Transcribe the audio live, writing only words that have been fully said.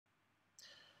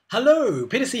Hello,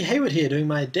 Peter C. Hayward here doing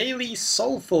my daily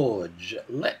Solforge.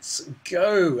 Let's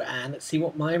go and let's see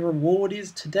what my reward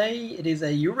is today. It is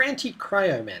a Uranti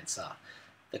Cryomancer,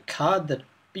 the card that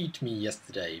beat me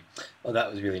yesterday. Oh, that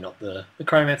was really not the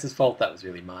Cryomancer's fault, that was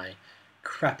really my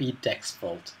crappy deck's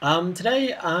fault.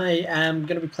 Today I am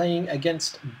going to be playing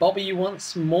against Bobby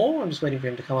once more. I'm just waiting for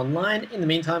him to come online. In the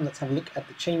meantime, let's have a look at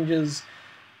the changes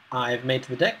I've made to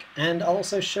the deck, and I'll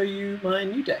also show you my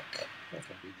new deck. How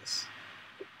can I do this?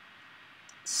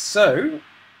 So,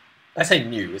 I say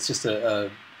new, it's just I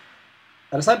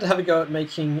decided to have a go at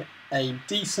making a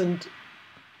decent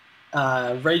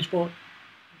Rageborn,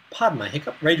 pardon my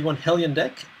hiccup, Rageborn Hellion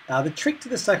deck. The trick to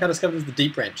this deck I discovered was the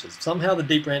deep branches. Somehow the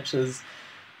deep branches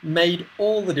made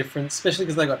all the difference, especially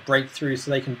because they got breakthrough so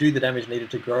they can do the damage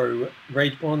needed to grow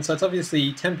Rageborn. So it's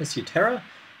obviously Tempys Uterra.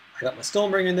 I got my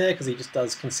Stormbringer in there because he just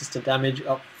does consistent damage. I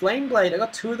got Flameblade, I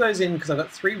got two of those in because I've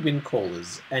got 3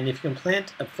 Windcallers, and if you can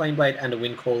plant a Flameblade and a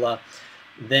Windcaller,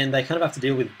 then they kind of have to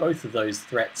deal with both of those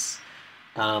threats.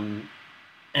 And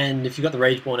if you've got the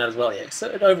Rageborn out as well, yeah, so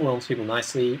it overwhelms people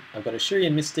nicely. I've got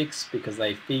Ashurian Mystics because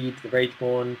they feed the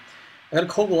Rageborn. I've got a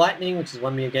Call the Lightning, which has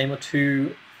won me a game or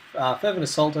two. Fervent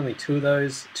Assault, only 2 of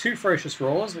those. 2 Ferocious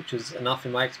Roars, which is enough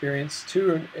in my experience.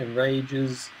 2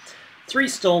 Enrages. 3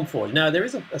 Stormforge. Now, there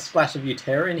is a splash of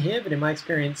Uterra in here, but in my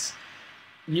experience,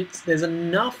 there's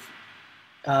enough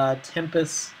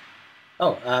Tempest.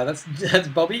 Oh, that's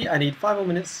Bobby. I need 5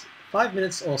 minutes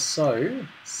or so,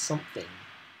 something.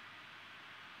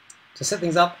 To set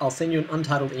things up, I'll send you an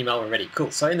untitled email already.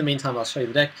 Cool. So in the meantime, I'll show you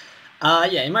the deck.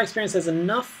 Yeah, in my experience, there's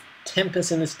enough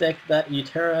Tempest in this deck that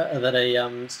Uterra, that a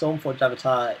Stormforged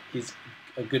Avatar is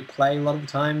a good play a lot of the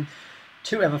time.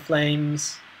 2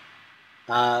 Everflames.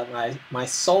 My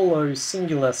solo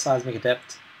singular Seismic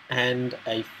Adept, and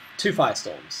 2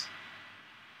 Firestorms.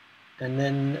 And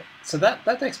then, so that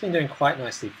deck's been doing quite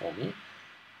nicely for me.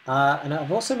 And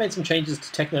I've also made some changes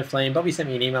to Techno Flame. Bobby sent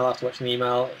me an email after watching the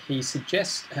email. He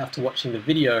suggests, after watching the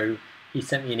video, he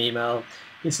sent me an email.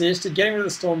 He suggested getting rid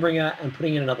of the Stormbringer and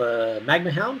putting in another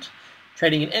Magma Hound,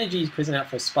 trading an Energy Prison out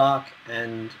for a Spark,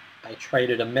 and I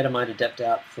traded a Metamind Adept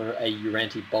out for a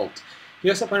Uranti Bolt. He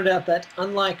also pointed out that,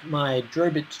 unlike my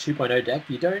Drobit 2.0 deck,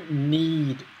 you don't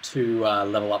need to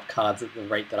level up cards at the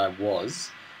rate that I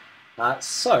was.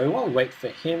 So, while we wait for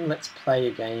him, let's play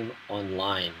a game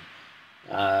online.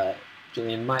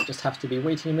 Julian might just have to be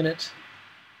waiting a minute.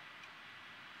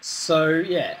 So,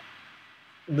 yeah.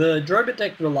 The Drobit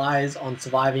deck relies on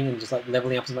surviving and just like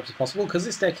leveling up as much as possible, because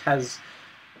this deck has,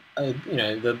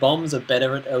 the bombs are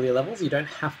better at earlier levels. You don't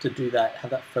have to do that,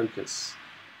 have that focus.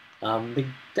 The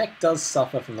deck does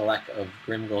suffer from the lack of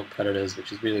Grimgaunt Predators,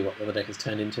 which is really what the deck has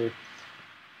turned into.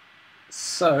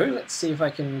 So, let's see if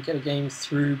I can get a game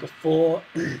through before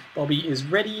Bobby is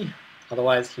ready,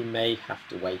 otherwise he may have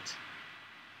to wait.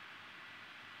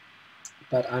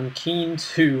 But I'm keen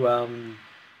to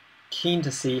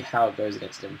see how it goes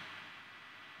against him.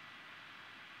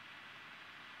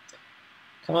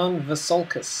 Come on,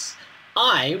 Vasolkus.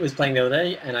 I was playing the other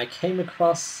day and I came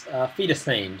across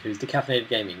Feederstain, who's Decaffeinated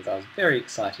Gaming, so I was very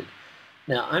excited.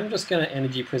 Now, I'm just going to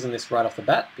Energy Prison this right off the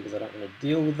bat because I don't want to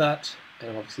deal with that, and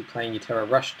I'm obviously playing Uterra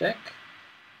Rush deck.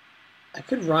 I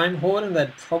could Rhyme Horde and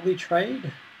they'd probably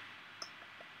trade,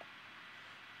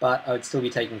 but I would still be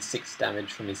taking 6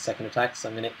 damage from his second attack, so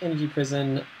I'm going to Energy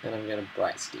Prison and I'm going to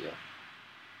Bright Steel.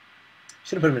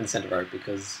 Should have put him in the center row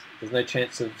because there's no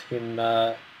chance of him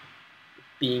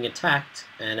being attacked,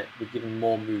 and it would give him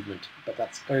more movement, but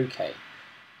that's okay.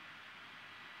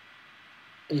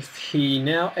 If he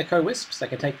now Echo Wisps, I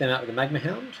can take them out with a Magma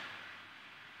Hound.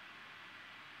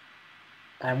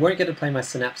 I won't get to play my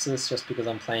Synapses just because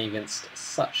I'm playing against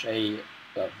such a,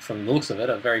 from the looks of it,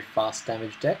 a very fast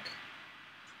damage deck.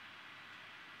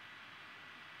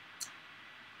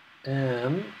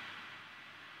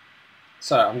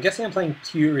 So I'm guessing I'm playing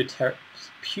pure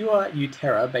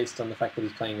Uterra based on the fact that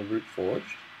he's playing a Root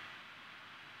Forge.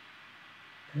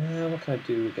 What can I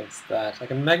do against that?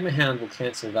 Like a Magma Hound will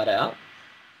cancel that out.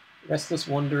 Restless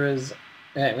Wanderers.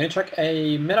 Okay, I'm going to chuck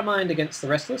a Metamind against the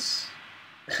Restless.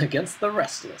 Against the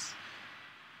Restless.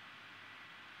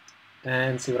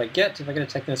 And see what I get. If I get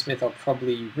a Technosmith, I'll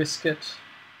probably risk it.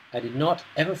 I did not.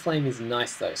 Everflame is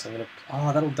nice though, so I'm going to...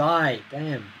 Oh, that'll die.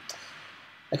 Damn.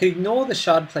 I could ignore the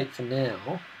Shard Plate for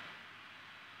now.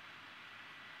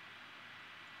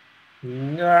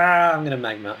 I'm going to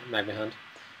Magma Hunt.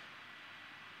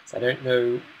 Because I don't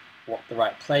know what the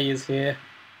right play is here.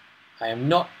 I am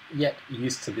not yet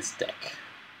used to this deck.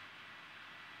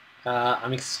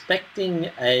 I'm expecting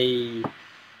a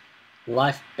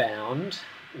Lifebound,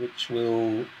 which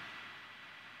will...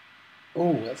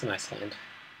 Oh, that's a nice hand.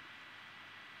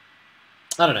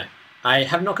 I don't know. I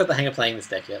have not got the hang of playing this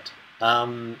deck yet.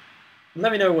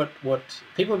 Let me know what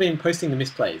people have been posting the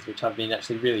misplays, which I've been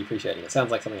actually really appreciating. It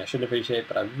sounds like something I shouldn't appreciate,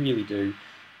 but I really do.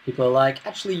 People are like,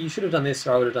 actually, you should have done this,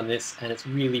 or I would have done this, and it's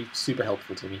really super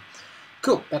helpful to me.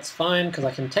 Cool, that's fine, because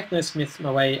I can Technosmith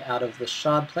my way out of the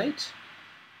Shard Plate,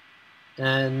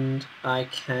 and I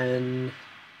can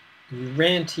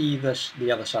Ranty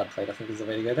the other Shard Plate, I think is the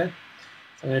way to go there.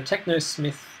 So I'm going to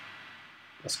Technosmith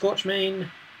a Scorchmane,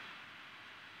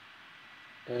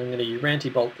 and I'm going to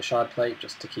Ranty Bolt the Shard Plate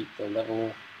just to keep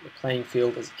the playing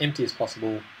field as empty as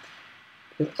possible,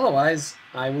 because otherwise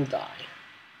I will die.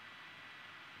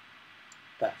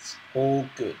 That's all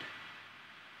good.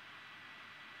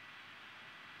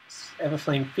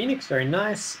 Everflame Phoenix, very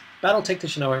nice. Battle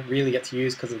Tactician I won't really get to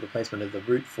use because of the placement of the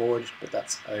Root Forged, but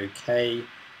that's okay.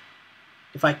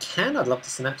 If I can, I'd love to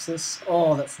Synapsis.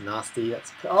 Oh, that's nasty.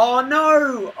 Oh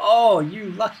no! Oh, you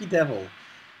lucky devil.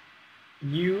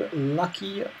 You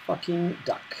lucky fucking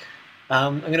duck.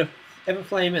 I'm going to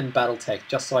Everflame and Battle Tech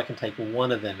just so I can take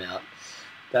one of them out.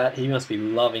 He must be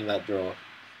loving that draw.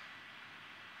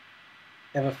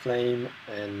 Everflame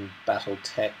and Battle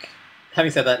Tech.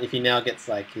 Having said that, if he now gets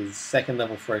like his second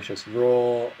level Ferocious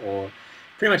Roar or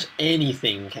pretty much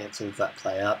anything cancels that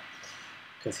play out,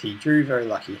 because he drew very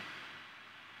lucky.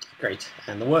 Great.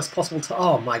 And the worst possible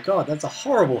oh my god, that's a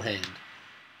horrible hand.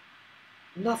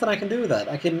 Nothing I can do with that.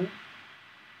 I can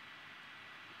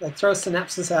like throw a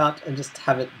Synapsis out and just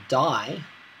have it die.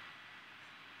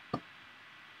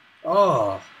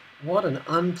 Oh, what an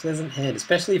unpleasant hand,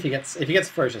 especially if he gets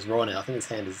Ferocious Roar now. I think his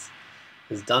hand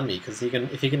has done me, because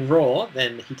if he can roar,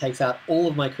 then he takes out all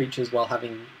of my creatures while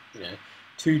having, you know,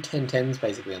 two 10-10s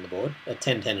basically on the board, a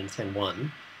 10-10 and a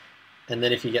 10-1. And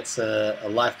then if he gets a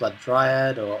Lifeblood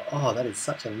Dryad, or oh, that is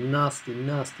such a nasty,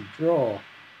 nasty draw.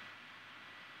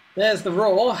 There's the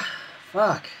roar.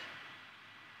 Fuck.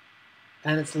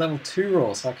 And it's level 2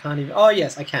 roar, so I can't even. Oh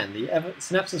yes, I can. The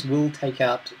Synapsis will take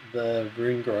out the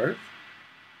Rune Grove.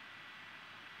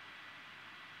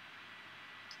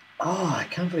 Oh, I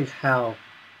can't believe how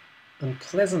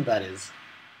unpleasant that is.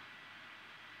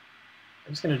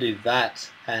 I'm just going to do that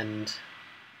and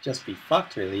just be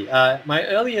fucked, really. My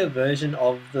earlier version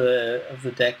of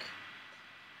the deck,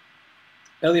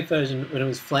 earlier version when it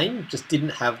was Flame, just didn't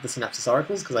have the Synapsis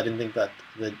Oracles because I didn't think that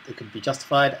it could be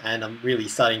justified, and I'm really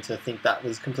starting to think that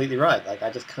was completely right. Like,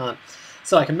 I just can't.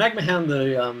 So I can Magma Hound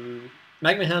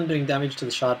Magma Hound doing damage to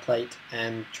the Shard Plate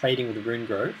and trading with the Rune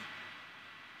Grove.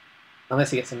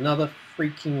 Unless he gets another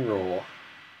freaking roar.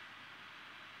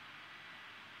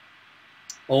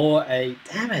 Or a...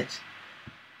 Damn it!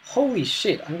 Holy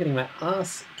shit, I'm getting my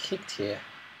ass kicked here.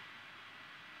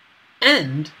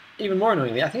 And, even more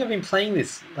annoyingly, I think I've been playing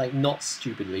this, like, not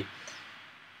stupidly.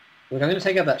 Look, I'm going to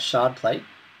take out that Shard Plate,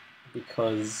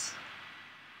 because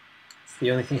it's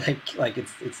the only thing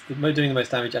it's doing the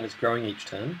most damage and it's growing each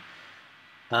turn.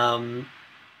 And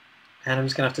I'm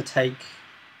just going to have to take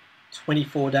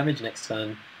 24 damage next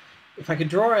turn. If I could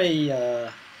draw a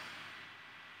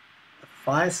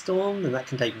Firestorm, then that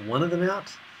can take one of them out.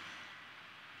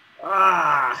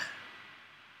 Ah!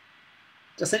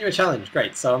 Just sent you a challenge.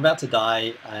 Great. So I'm about to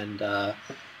die, and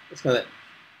just going to let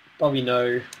Bobby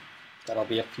know that I'll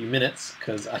be a few minutes,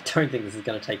 because I don't think this is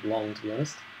going to take long, to be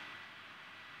honest.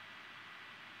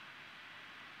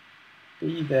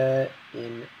 Be there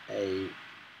in a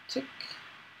tick.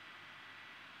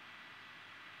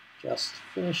 Just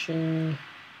finishing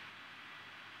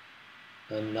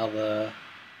another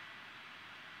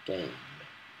game.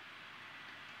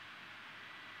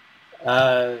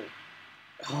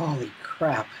 Holy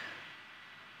crap.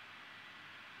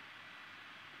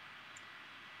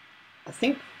 I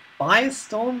think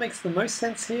Firestorm makes the most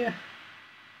sense here.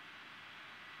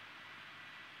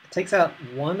 It takes out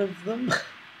one of them,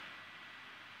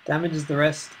 damages the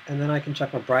rest, and then I can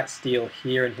chuck my Bright Steel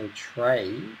here and he'll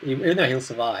trade, even though he'll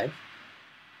survive.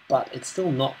 But it's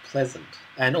still not pleasant.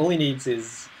 And all he needs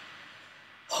is...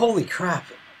 Holy crap!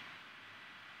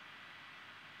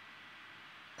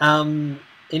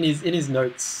 In his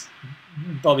notes,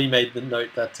 Bobby made the note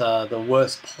that the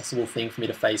worst possible thing for me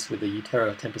to face with the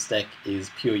Utera Tempest deck is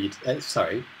pure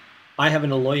sorry. I have an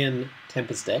Aloyan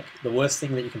Tempest deck. The worst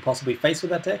thing that you can possibly face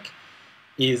with that deck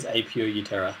is a pure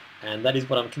Utera. And that is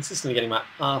what I'm consistently getting my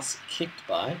ass kicked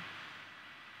by.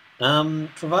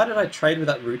 Provided I trade with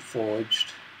that Root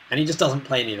Forged, and he just doesn't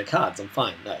play any of the cards, I'm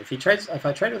fine. No, if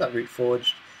I trade with that Root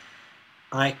Forged,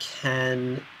 I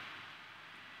can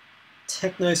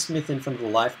Technosmith in front of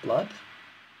the Lifeblood.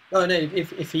 Oh no,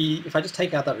 if I just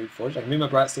take out that Root Forge, I can move my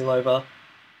Bright Steel over.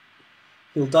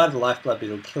 He'll die to the Lifeblood, but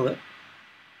he'll kill it.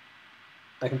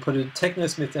 I can put a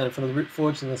Technosmith down in front of the Root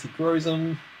Forge unless he grows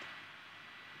them.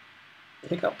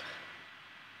 Hiccup.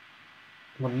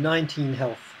 I'm on 19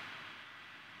 health.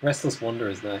 Restless Wanderer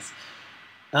is nice.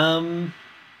 What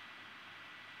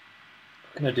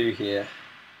can I do here?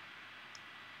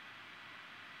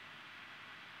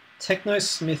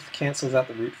 Technosmith cancels out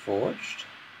the Root Forged.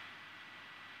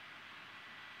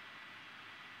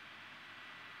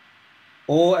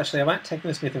 Or actually, I might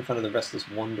Technosmith in front of the Restless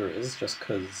Wanderers, just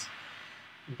because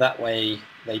that way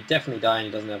they definitely die and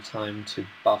he doesn't have time to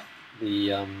buff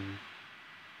the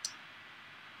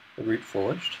Root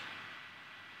Forged.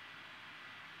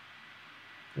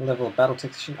 Level of Battle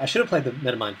Technician. I should have played the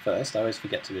Metamind first. I always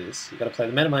forget to do this. You've got to play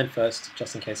the Metamind first,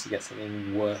 just in case you get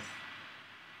something worth.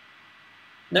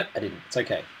 Nope, I didn't. It's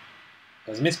okay. It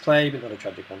was a misplay, but not a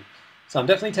tragic one. So I'm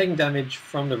definitely taking damage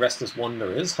from the Restless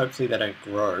Wanderers. Hopefully they don't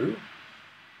grow.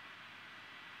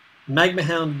 Magma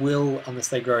Hound will, unless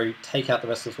they grow, take out the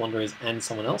Restless Wanderers and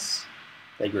someone else.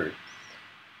 They grew.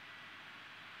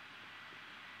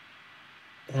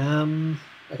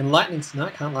 I can Lightning... No,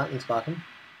 I can't Lightning Spark him.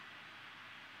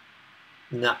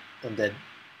 Nah, I'm dead.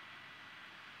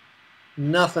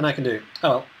 Nothing I can do.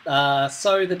 Oh well.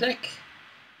 So the deck...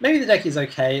 Maybe the deck is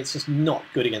okay, it's just not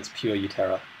good against pure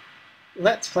Uterra.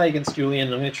 Let's play against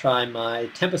Julian. I'm going to try my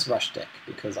Tempys Rush deck,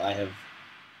 because I have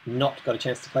not got a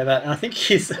chance to play that. And I think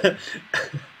he's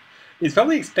he's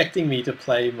probably expecting me to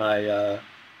play my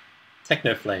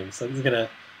Techno Flame. So this is going to...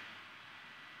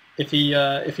 If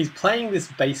he's playing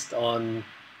this based on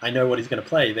I know what he's going to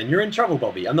play, then you're in trouble,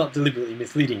 Bobby. I'm not deliberately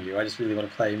misleading you. I just really want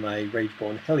to play my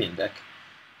Rageborn Hellion deck.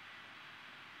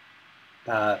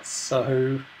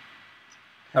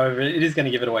 However, it is going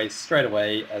to give it away straight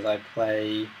away as I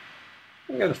play...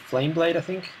 I'm going to go with Flame Blade, I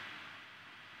think.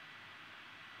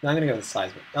 No, I'm going to go with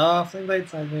Seismic. Flame Blade,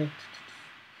 Seismic.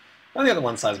 I only got the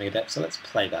one Seismic Adept, so let's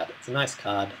play that. It's a nice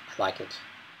card. I like it.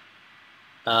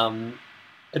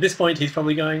 At this point, he's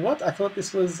probably going, what? I thought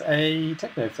this was a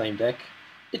Techno Flame deck.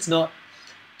 It's not.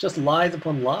 Just lies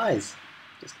upon lies.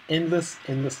 Just endless,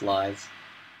 endless lies.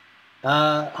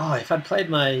 If I'd played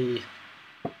my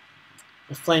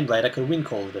Flame Blade, I could have win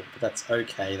called it, but that's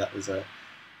okay. That was a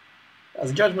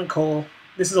judgment call.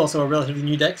 This is also a relatively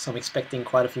new deck, so I'm expecting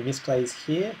quite a few misplays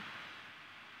here.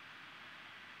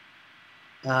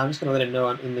 I'm just going to let him know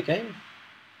I'm in the game.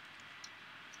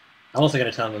 I'm also going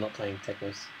to tell him I'm not playing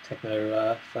Techno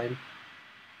Flame.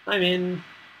 I'm in.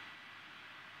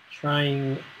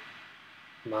 Trying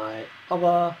my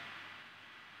other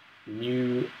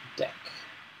new deck.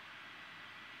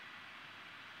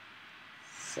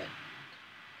 Send.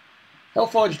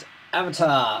 Hellforged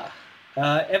Avatar.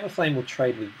 Everflame will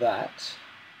trade with that.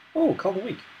 Oh, Call of the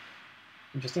Week.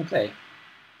 Interesting play.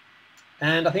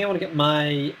 And I think I want to get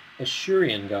my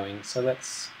Ashurian going, so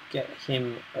let's get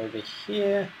him over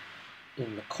here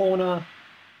in the corner,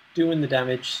 doing the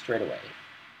damage straight away.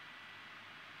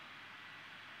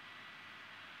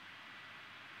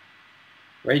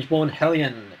 Rageborn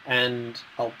Hellion, and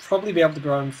I'll probably be able to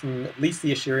grow him from at least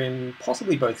the Ashurian,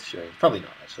 possibly both Ashurians. Probably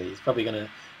not, actually. He's probably going to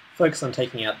focus on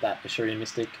taking out that Ashurian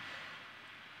Mystic.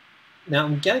 Now,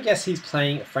 I'm going to guess he's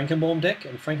playing a Frankenbaum deck,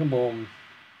 and Frankenbaum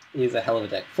is a hell of a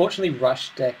deck. Fortunately,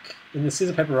 Rush deck, in the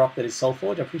Scissor Paper Rock that is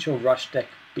Solforge, I'm pretty sure Rush deck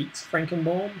beats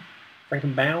Frankenbaum. I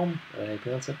don't know how you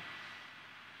pronounce it.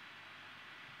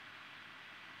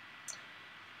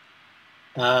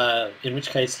 In which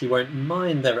case he won't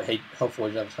mind the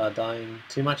Hellforged Avatar dying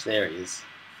too much. There he is.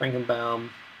 Frankenbaum.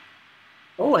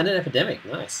 Oh, and an Epidemic.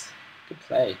 Nice. Good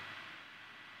play.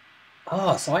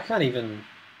 Oh, so I can't even...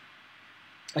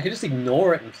 I could just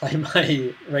ignore it and play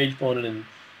my Rageborn and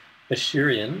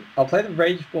Ashurian. I'll play the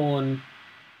Rageborn...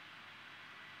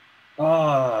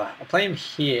 I'll play him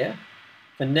here.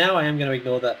 For now I am going to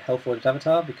ignore that Hellforged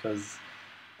Avatar because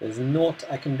there's naught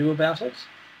I can do about it.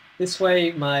 This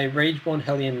way, my Rageborn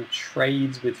Hellion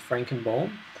trades with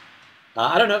Frankenbaum.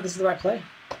 I don't know if this is the right play.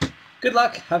 Good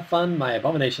luck, have fun, my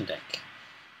Abomination deck.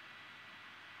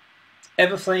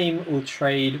 Everflame will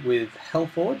trade with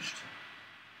Hellforged.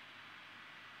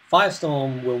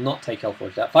 Firestorm will not take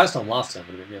Hellforged out. Firestorm last turn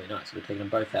would have been really nice. We'd have taken them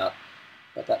both out.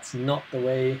 But that's not the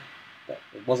way that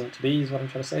it wasn't to be, is what I'm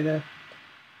trying to say there.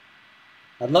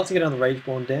 I'd love to get another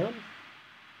Rageborn down.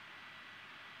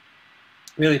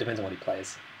 Really depends on what he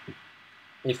plays.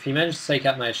 If he managed to take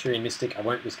out my Ashurian Mystic, I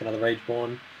won't risk another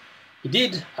Rageborn. He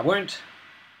did, I won't.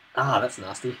 Ah, that's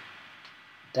nasty.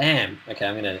 Damn. Okay,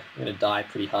 I'm gonna die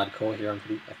pretty hardcore here,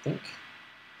 I think.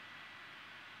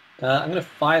 I'm gonna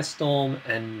Firestorm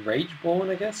and Rageborn,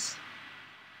 I guess.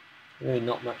 Really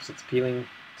not much that's appealing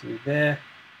to me there.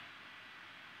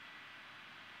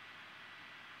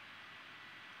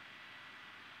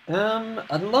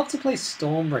 I'd love to play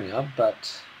Stormbringer,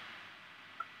 but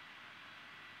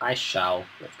I shall.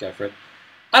 Let's go for it.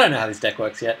 I don't know how this deck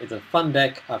works yet. It's a fun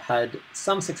deck. I've had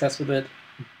some success with it.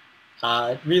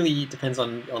 It really depends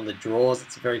on the draws.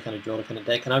 It's a very kind of draw-dependent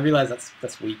deck, and I realize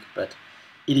that's weak, but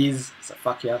it is, so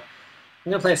fuck yeah.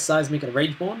 I'm going to play a Seismic and a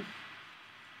Rageborn.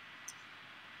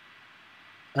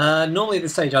 Normally at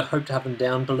this stage I'd hope to have them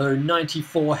down below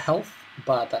 94 health,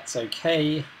 but that's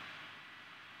okay.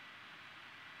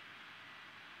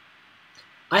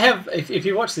 If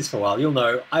you watch this for a while, you'll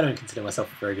know I don't consider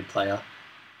myself a very good player.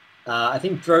 I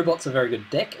think Drobot's a very good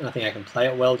deck, and I think I can play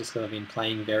it well just because I've been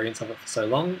playing variants of it for so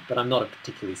long, but I'm not a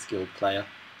particularly skilled player.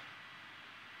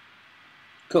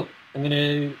 Cool. I'm going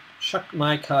to chuck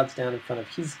my cards down in front of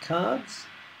his cards.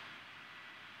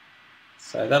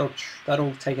 So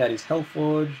that'll take out his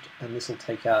Hellforged, and this will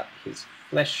take out his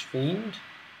Flesh Fiend.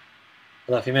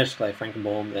 Although if he manages to play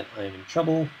Frankenborn, then I am in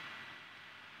trouble.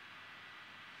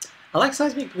 I like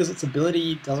Seismic because its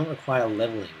ability doesn't require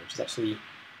leveling, which is actually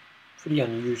pretty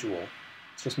unusual.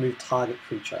 It's just move target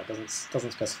creature. It doesn't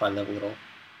specify level at all.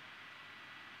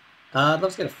 I'd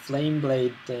love to get a Flame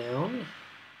Blade down.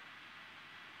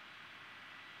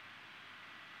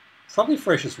 Probably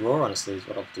Ferocious Roar, honestly, is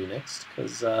what I'll do next,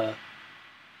 because that's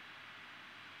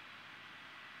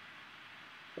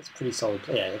pretty solid.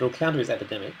 Yeah, it'll counter his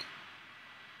Epidemic.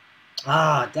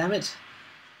 Ah, damn it!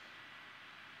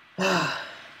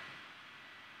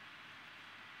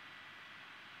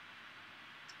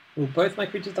 Will both my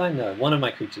creatures die? No, one of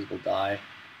my creatures will die,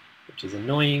 which is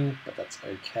annoying, but that's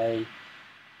okay. I'm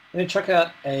going to chuck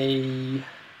out a...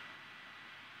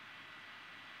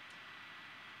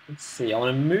 Let's see, I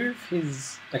want to move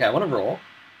his... Okay, I want to Roar.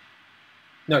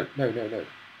 No.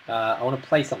 I want to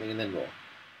play something and then Roar.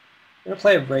 I'm going to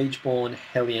play a Rageborn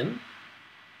Hellion.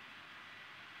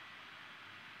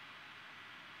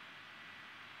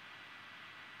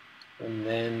 And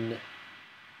then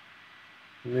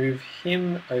move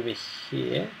him over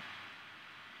here.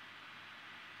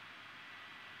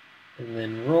 And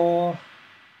then Roar.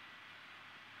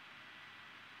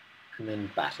 And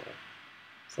then Battle.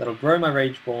 So that'll grow my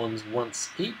Rageborns once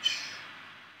each.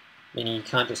 Meaning you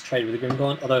can't just trade with a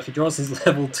Grimgaunt. Although if he draws his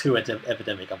level 2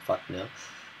 Epidemic, I'm fucked now.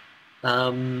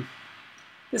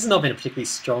 This has not been a particularly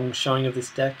strong showing of this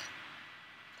deck.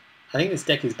 I think this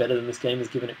deck is better than this game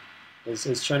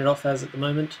has shown it off as at the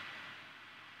moment.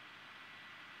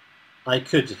 I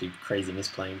could just be crazy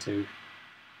misplaying too.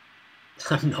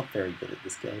 I'm not very good at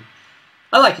this game.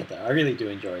 I like it though. I really do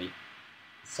enjoy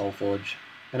Solforge.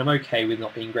 And I'm okay with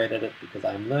not being great at it because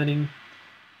I'm learning.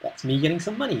 That's me getting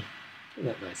some money. Isn't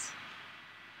that nice?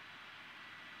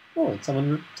 Oh,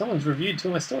 someone's reviewed two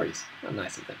of my stories. How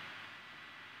nice of them.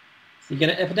 Is he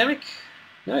going to Epidemic?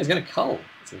 No, he's going to Cull.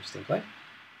 That's an interesting play. I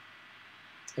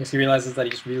guess he realizes that he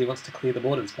just really wants to clear the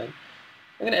board at this point.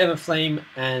 I'm going to Everflame,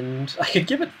 and I could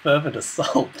give it Fervent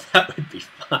Assault. That would be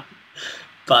fun.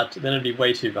 But then it'd be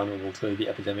way too vulnerable to the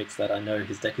Epidemics that I know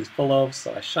his deck is full of,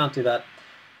 so I shan't do that.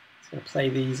 I'm going to play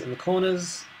these in the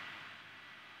corners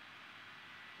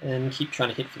and keep trying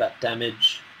to hit for that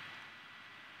damage.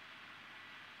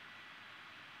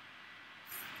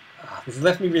 This has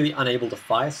left me really unable to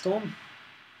Firestorm.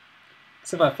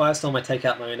 So if I Firestorm, I take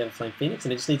out my own Everflame Phoenix,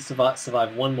 and it just needs to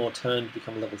survive one more turn to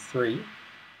become level 3.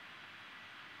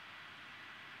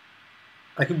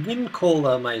 I could Wind Call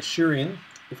my Ashurian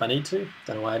if I need to.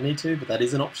 Don't know why I need to, but that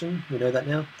is an option. We know that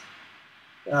now.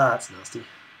 Ah, that's nasty.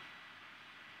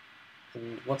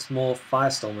 And what's more,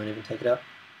 Firestorm won't even take it out.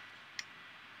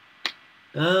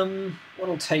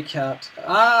 What'll take out...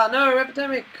 Ah, no,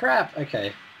 Epidemic! Crap!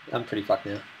 Okay, I'm pretty fucked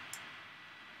now.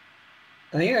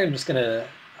 I think I'm just gonna...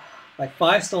 Like,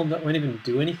 Firestorm that won't even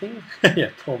do anything. Yeah,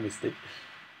 poor Mystic.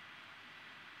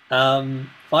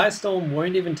 Firestorm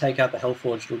won't even take out the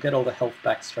Hellforged. It'll get all the health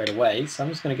back straight away, so I'm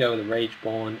just going to go with a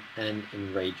Rageborn and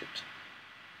Enrage it.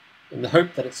 In the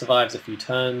hope that it survives a few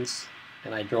turns,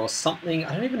 and I draw something.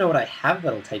 I don't even know what I have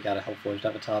that'll take out a Hellforged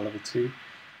Avatar level 2.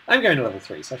 I'm going to level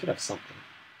 3, so I should have something.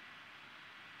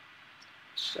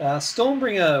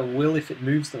 Stormbringer will if it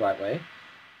moves the right way.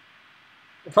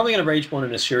 I'm probably going to Rageborn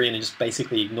and Ashurian and just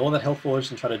basically ignore that Hellforged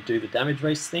and try to do the damage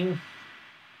race thing.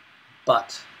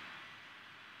 But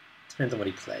depends on what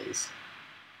he plays.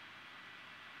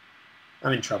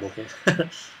 I'm in trouble here.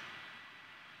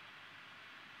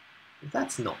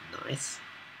 That's not nice.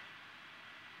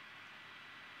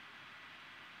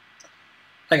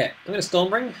 Okay, I'm going to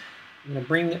Stormbring. I'm going to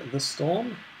bring the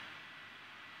Storm.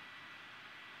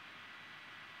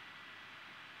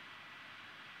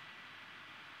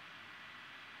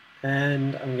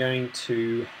 And I'm going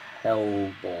to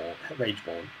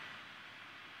Rageborn.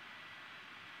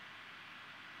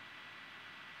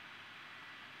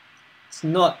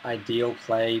 It's not ideal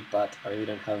play, but I really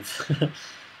don't have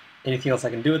anything else I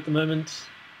can do at the moment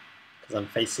because I'm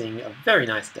facing a very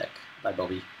nice deck by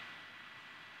Bobby.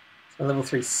 So level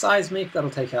 3 Seismic,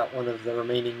 that'll take out one of the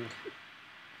remaining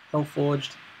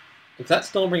Hellforged. If that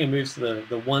Stormbringer moves to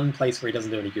the one place where he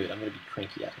doesn't do any good, I'm going to be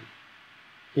cranky at him.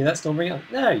 Hear that, Stormbringer?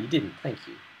 No, you didn't. Thank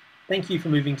you. Thank you for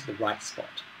moving to the right spot.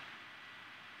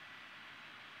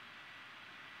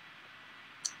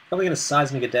 Probably going to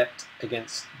Seismic Adept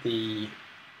against the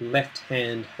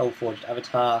left-hand Hellforged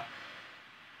Avatar.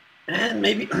 And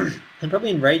maybe... and probably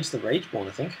Enrage the Rageborn,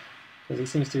 I think. Because he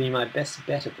seems to be my best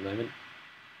bet at the moment.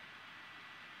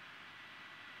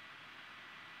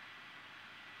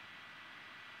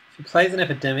 If he plays an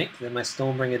Epidemic, then my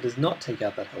Stormbringer does not take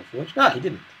out that Hellforged. Ah, he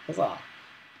didn't. Huzzah.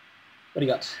 What do you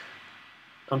got?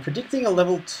 I'm predicting a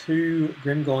level 2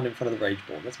 Grimgorn in front of the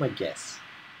Rageborn. That's my guess.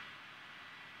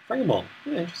 Frankenborn.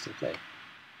 Yeah, interesting play.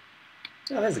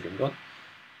 Oh, there's a Grimgorn.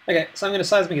 Okay, so I'm going to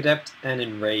Seismic Adept and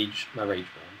Enrage my Rageborn.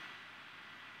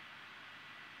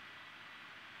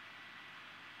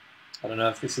 I don't know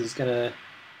if this is going to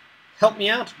help me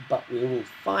out, but we will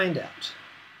find out.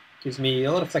 Gives me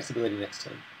a lot of flexibility next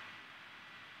turn.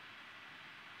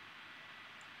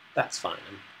 That's fine.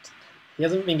 He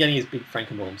hasn't been getting his big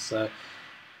Frankenborn, so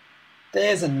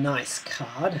there's a nice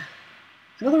card.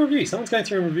 Another review. Someone's going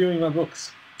through and reviewing my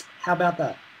books. How about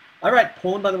that? I write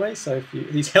porn, by the way, so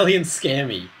if these Hellions scare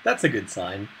me, that's a good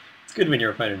sign. It's good when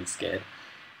your opponent is scared.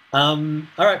 I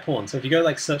write porn, so if you go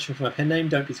like searching for my pen name,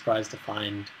 don't be surprised to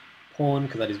find porn,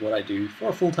 because that is what I do for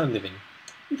a full-time living.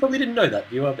 You probably didn't know that,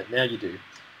 viewer, but now you do.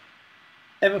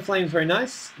 Everflame's very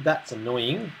nice. That's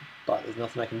annoying, but there's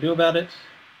nothing I can do about it.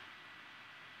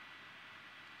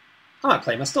 I might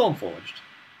play my Stormforged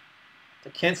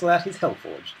to cancel out his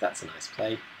Hellforged. That's a nice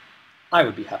play. I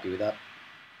would be happy with that.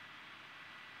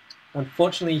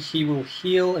 Unfortunately, he will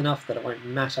heal enough that it won't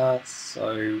matter,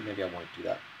 so maybe I won't do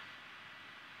that.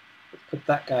 Let's put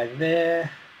that guy there.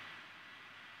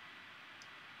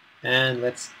 And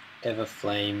let's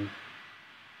Everflame.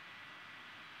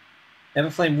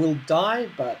 Everflame will die,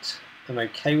 but I'm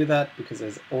okay with that because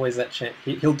there's always that chance.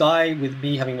 He'll die with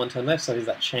me having one turn left, so there's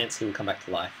that chance he'll come back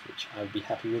to life, which I would be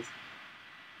happy with.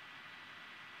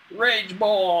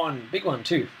 Rageborn! Big one,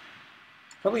 too.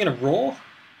 Probably going to Roar.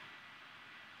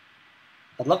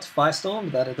 I'd love to Firestorm,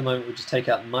 but that at the moment would just take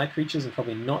out my creatures and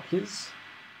probably not his.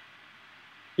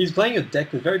 He's playing a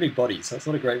deck with very big bodies, so it's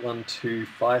not a great one to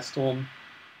Firestorm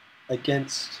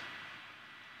against.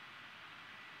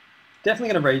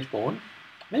 Definitely going to Rageborn.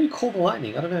 Maybe Call the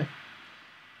Lightning, I don't know.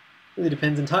 Really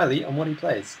depends entirely on what he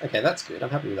plays. Okay, that's good, I'm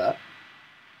happy with that.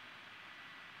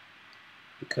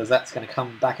 Because that's going to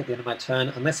come back at the end of my turn,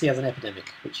 unless he has an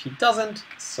Epidemic, which he doesn't,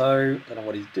 so I don't know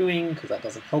what he's doing, because that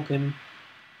doesn't help him.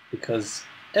 Because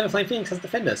Everflame Phoenix has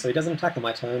Defender, so he doesn't attack on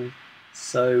my turn.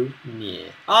 So, yeah.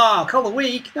 Ah, Call the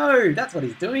Weak! No, that's what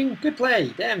he's doing! Good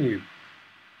play, damn you!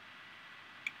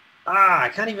 Ah, I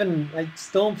can't even... My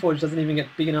Stormforge doesn't even get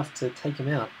big enough to take him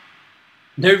out.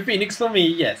 No Phoenix for me?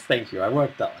 Yes, thank you, I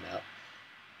worked that one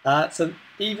out. So,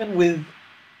 even with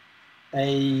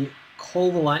a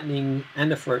Call the Lightning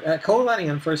and a Call the Lightning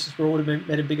and Ferocious Roar would have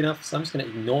made it big enough, so I'm just going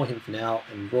to ignore him for now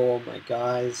and roar my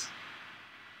guys.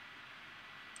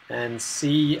 And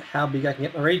see how big I can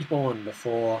get my Rageborn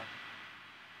before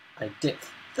I dip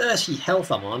 30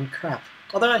 health I'm on. Crap.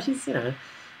 Although he's, you know,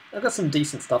 I've got some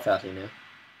decent stuff out here now.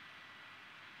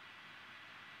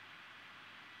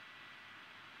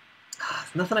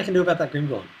 There's nothing I can do about that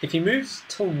Grimgorn. If he moves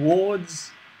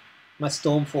towards my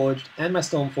Stormforged and my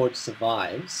Stormforged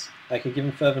survives, I could give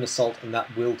him Fervent Assault and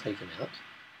that will take him out.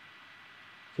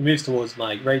 If he moves towards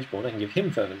my Rageborn, I can give him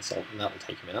Fervent Assault and that will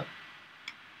take him out.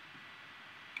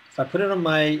 If I put it on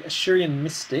my Ashurian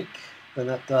Mystic, then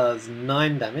that does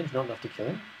 9 damage, not enough to kill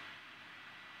him.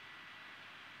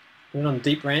 Put it on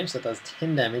Deep Branch, that does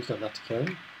 10 damage, not enough to kill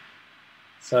him.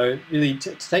 So really,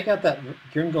 to take out that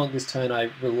Grimgaunt this turn,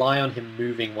 I rely on him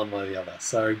moving one way or the other.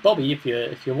 So Bobby, if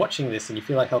you're watching this and you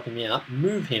feel like helping me out,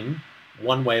 move him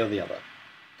one way or the other.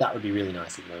 That would be really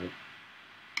nice at the moment.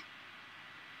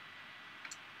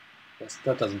 Yes,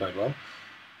 that doesn't bode well.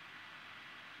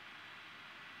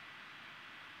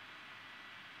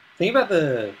 Think about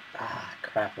the...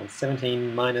 crap, I'm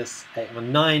 17 minus 8, I'm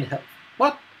on 9 health.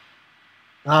 What?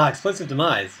 Explosive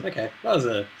Demise. Okay, that was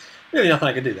really nothing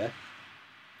I could do there.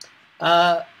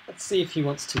 Let's see if he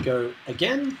wants to go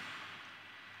again.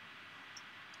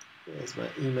 There's my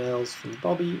emails from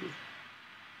Bobby.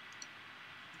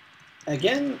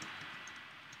 Again,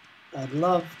 I'd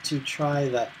love to try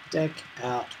that deck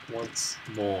out once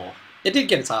more. It did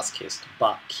get its ass kissed,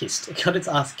 but kissed. It got its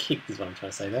ass kicked is what I'm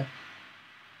trying to say there.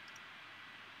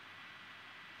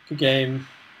 Good game.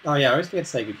 Oh yeah, I always forget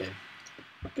to say good game.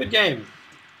 Good game.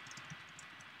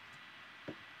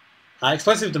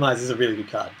 Explosive Demise is a really good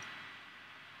card.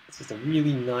 It's just a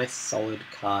really nice, solid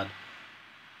card.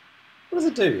 What does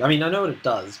it do? I mean, I know what it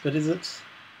does, but is it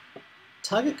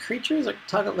target creature or is it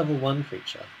target level 1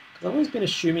 creature? Because I've always been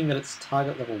assuming that it's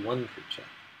target level 1 creature.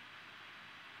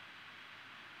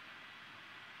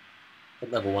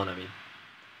 At level 1, I mean.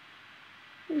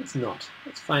 Maybe it's not.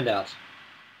 Let's find out.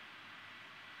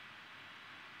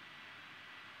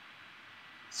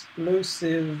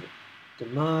 Explosive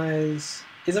Demise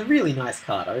is a really nice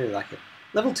card. I really like it.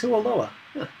 Level 2 or lower.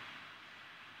 Huh.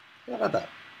 How about that?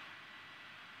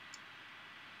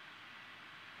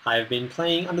 I've been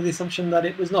playing under the assumption that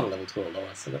it was not a level 2 or lower,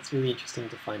 so that's really interesting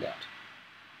to find out.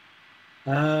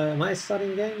 Am I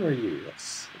starting the game or are you?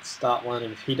 Let's start one,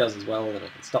 and if he does as well, then I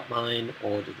can stop mine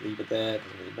or just leave it there. It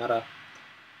doesn't really matter.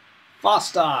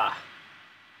 Fasta!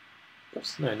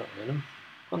 Oops, no, not random.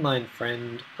 Online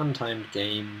friend, untimed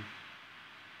game.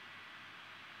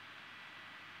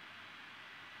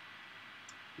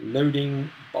 Loading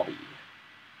Bobby.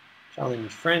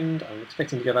 Challenge friend. I'm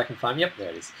expecting to go back and find. Yep,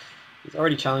 there it is. He's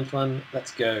already challenged one.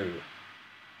 Let's go.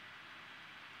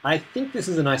 I think this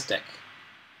is a nice deck.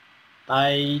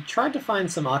 I tried to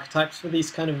find some archetypes for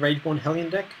these kind of Rageborn Hellion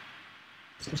deck.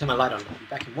 Just going to turn my light on. I'll be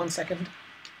back in 1 second.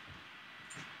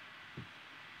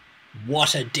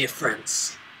 What a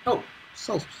difference! Oh,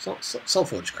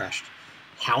 Solforge crashed.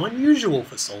 How unusual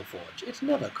for Solforge. It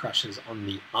never crashes on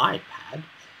the iPad.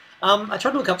 I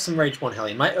tried to look up some Rageborn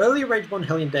Hellion. My earlier Rageborn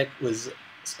Hellion deck was a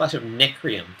splash of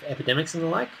Necrium for Epidemics and the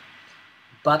like.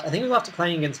 But I think it was after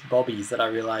playing against Bobbies that I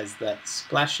realized that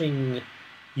splashing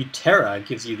Utera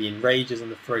gives you the Enrages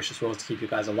and the Ferocious Roars to keep your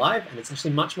guys alive, and it's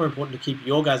actually much more important to keep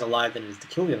your guys alive than it is to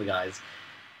kill the other guys,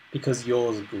 because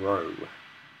yours grow.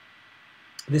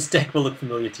 This deck will look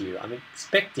familiar to you. I'm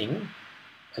expecting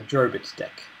a Drobit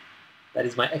deck. That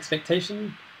is my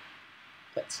expectation.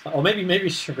 That's fine. Or maybe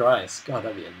Shagrias. God,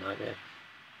 that'd be a nightmare.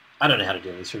 I don't know how to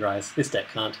deal with Shagrias. This deck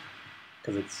can't,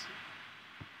 because it's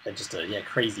just a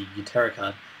crazy Utera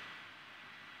card.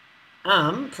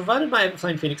 Provided my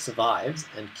Everflame Phoenix survives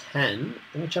and can,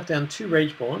 let me chuck down 2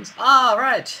 Rageborns. Ah,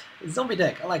 right! Zombie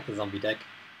deck. I like the zombie deck.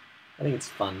 I think it's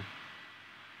fun.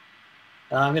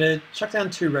 I'm going to chuck down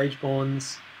 2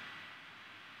 Rageborns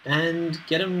and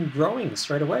get him growing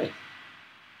straight away.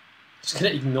 Just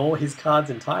going to ignore his cards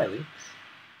entirely.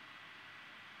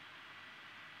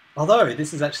 Although,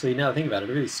 this is actually, now that I think about it,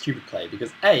 a really stupid play,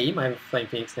 because A, my Flame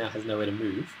Phoenix now has nowhere to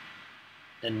move,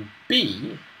 and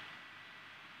B,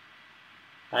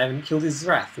 I haven't killed his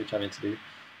Wrath, which I meant to do.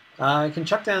 I can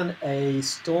chuck down a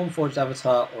Stormforged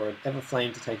Avatar or an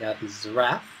Everflame to take out his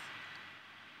Wrath.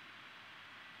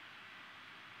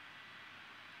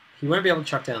 He won't be able to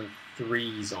chuck down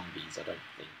 3 zombies, I don't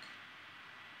think.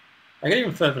 I can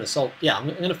even Fervent Assault. Yeah, I'm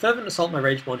going to Fervent Assault my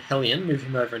Rageborn Hellion, move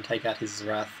him over and take out his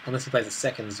Zerath, unless he plays a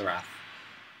second Zerath.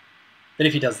 But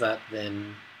if he does that,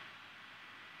 then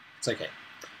it's okay.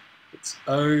 It's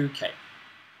okay.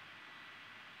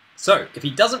 So, if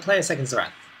he doesn't play a second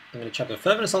Zerath, I'm going to chuck a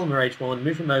Fervent Assault on my Rageborn,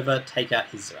 move him over, take out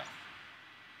his Zerath.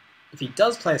 If he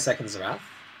does play a second Zerath,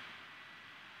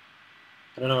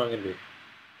 I don't know what I'm going to do.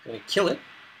 I'm going to kill it,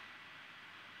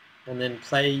 and then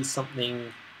play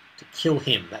something to kill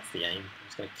him. That's the aim. I'm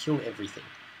just going to kill everything.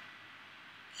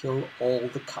 Kill all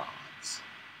the cards.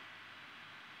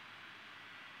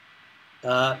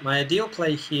 My ideal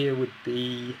play here would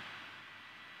be,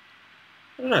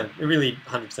 I don't know, it really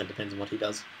 100% depends on what he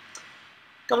does.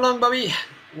 Come along, Bobby.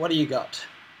 What do you got?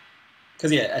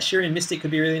 Because yeah, Ashirian Mystic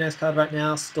could be a really nice card right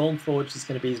now. Stormforge is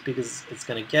going to be as big as it's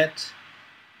going to get.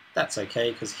 That's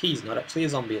okay, because he's not actually a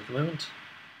zombie at the moment.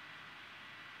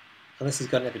 Unless he's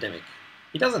got an Epidemic.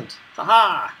 He doesn't!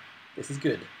 Haha! This is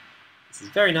good. This is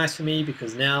very nice for me,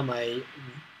 because now my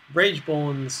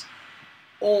Rageborns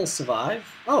all survive.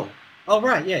 Oh! Oh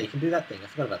right, yeah, you can do that thing. I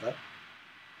forgot about that.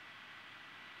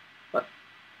 What?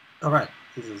 Oh right,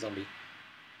 he's a zombie.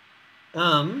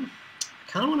 I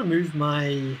kind of want to move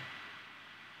my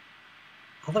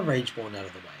other Rageborn out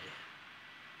of the way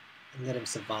and let him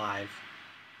survive.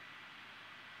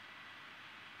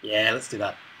 Yeah, let's do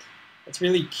that. Let's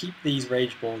really keep these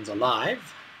Rageborns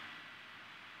alive.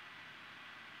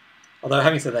 Although,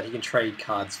 having said that, he can trade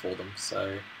cards for them,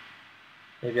 so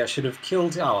maybe I should have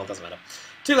killed... Oh, well, it doesn't matter.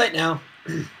 Too late now.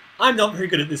 I'm not very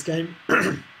good at this game.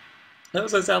 That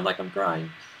also sounds like I'm crying.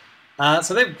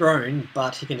 So they've grown,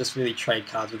 but he can just really trade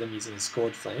cards with them using his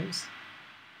Scourge Flames.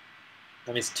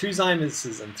 That means 2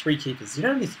 Zymuses and 3 Keepers. You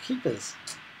don't have any Keepers.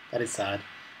 That is sad.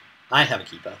 I have a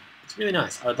Keeper. It's really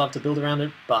nice. I would love to build around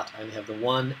it, but I only have the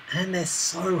one, and they're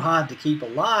so hard to keep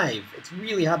alive. It's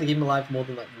really hard to keep them alive for more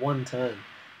than like one turn.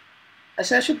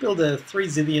 Actually, I should build a 3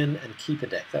 Zilean and Keeper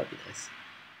deck. That would be nice.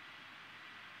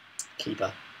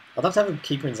 Keeper. I'd love to have a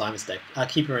Keeper and Zymus deck.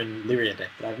 Keeper and Lyria deck,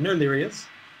 but I have no Lyrias.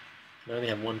 And I only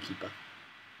have one Keeper.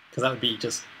 Because that would be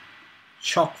just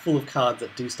chock full of cards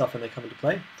that do stuff when they come into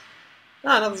play.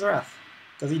 Ah, another Zerath.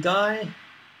 Does he die?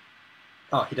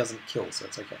 Oh, he doesn't kill, so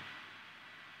it's okay.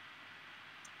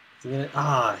 Is he gonna...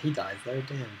 Ah, he dies though,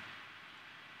 damn.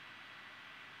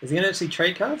 Is he going to actually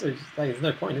trade cards? Or just, like, there's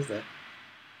no point, is there?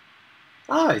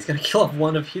 Ah, he's going to kill off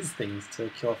one of his things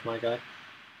to kill off my guy.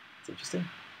 It's interesting.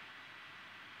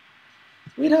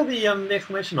 It's weird how the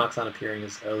exclamation marks aren't appearing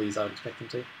as early as I would expect them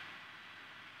to.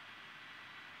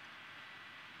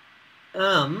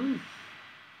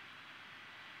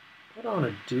 What do I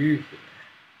want to do here?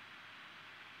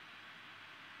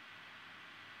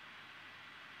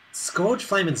 Scourge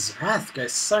Flame and Zerath go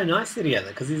so nicely together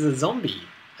because he's a zombie.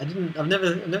 I've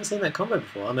never seen that combo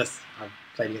before, unless I've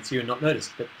played against you and not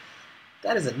noticed. But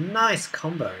that is a nice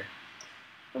combo.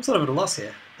 I'm sort of at a loss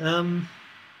here. I've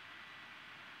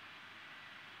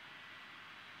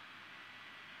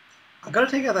got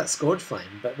to take out that Scourge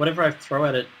Flame, but whatever I throw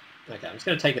at it, okay, I'm just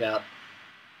going to take it out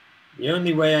the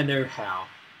only way I know how.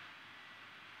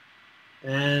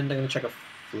 And I'm going to chuck a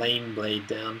Flame Blade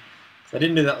down. I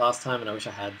didn't do that last time, and I wish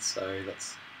I had, so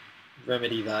let's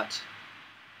remedy that.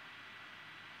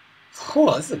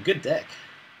 Oh, this is a good deck.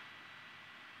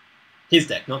 His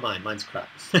deck, not mine. Mine's crap.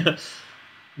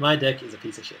 My deck is a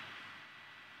piece of shit.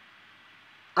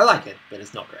 I like it, but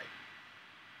it's not great.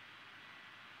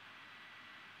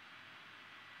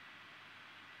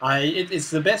 It's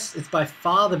the best. It's by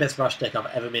far the best rush deck I've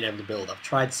ever been able to build. I've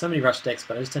tried so many rush decks,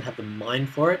 but I just don't have the mind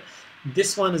for it.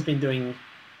 This one has been doing...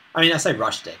 I mean, I say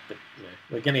rush deck, but you know,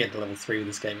 we're going to get to level 3 with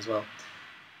this game as well.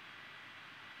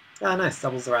 Ah, nice,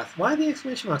 doubles the Wrath. Why are the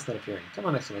exclamation marks not appearing? Come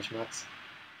on, exclamation marks.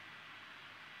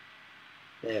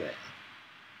 There they are.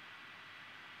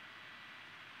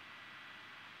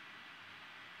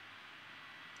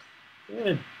 I'm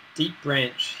going to deep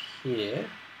branch here.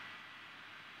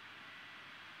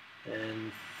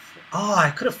 And... oh, I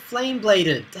could have flame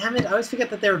bladed. Damn it, I always forget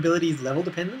that their ability is level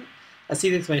dependent. I see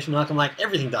the exclamation mark, I'm like,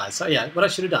 everything dies. So yeah, what I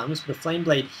should have done was put a flame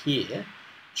blade here,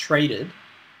 traded.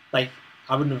 Like,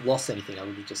 I wouldn't have lost anything, I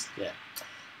would have just, yeah.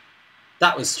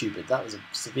 That was stupid, that was a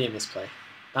severe misplay.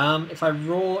 If I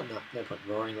roar, no point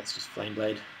roaring, let's just flame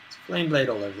blade. It's flame blade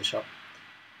all over the shop.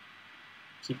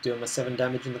 Keep doing my 7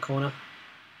 damage in the corner.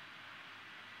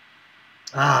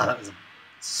 Ah, that was a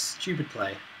stupid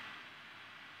play.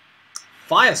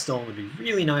 Firestorm would be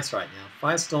really nice right now.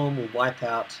 Firestorm will wipe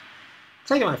out...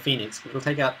 take out my Phoenix, but it'll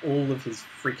take out all of his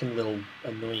freaking little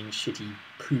annoying, shitty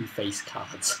poo face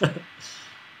cards.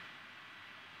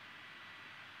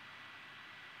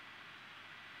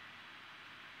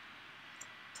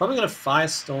 Probably going to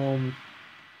Firestorm...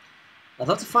 I'd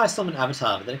love to Firestorm an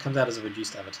Avatar, but then it comes out as a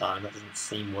reduced Avatar, and that doesn't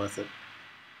seem worth it.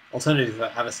 Alternatively,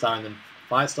 Avatar and then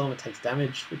Firestorm, it takes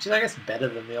damage, which is, I guess, better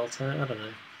than the alternative. I don't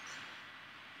know.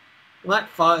 I might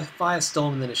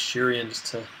Firestorm and then Ashurian just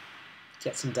to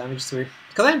get some damage through.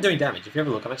 Because I am doing damage. If you ever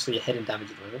look, I'm actually ahead in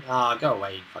damage at the moment. Ah, go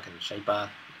away, fucking Shaper.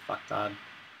 Fucktard.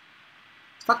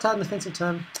 Is Fucktard an offensive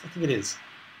term? I think it is.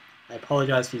 I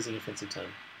apologise for using an offensive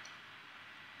term.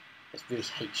 I really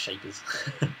hate Shapers.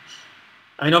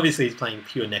 I mean, obviously he's playing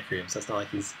pure Necrium, so it's not like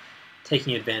he's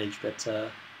taking advantage, but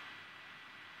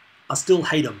I still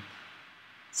hate him.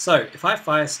 So, if I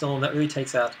Firestorm, that really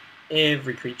takes out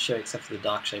every creature except for the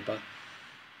Dark Shaper.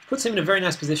 Which puts him in a very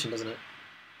nice position, doesn't it?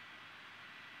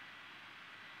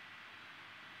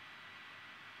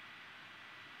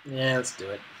 Yeah, let's do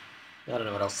it. I don't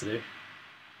know what else to do.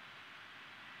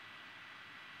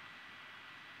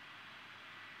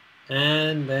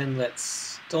 And then let's...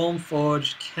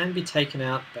 Stormforge can be taken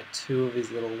out by 2 of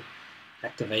his little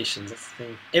activations. That's the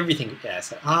thing. Everything... yeah,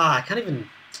 so... ah, I can't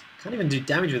even do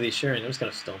damage with the Assyrian. I'm just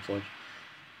going to Stormforge.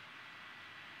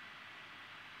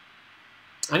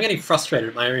 I'm getting frustrated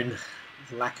at my own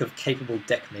lack of capable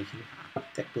deck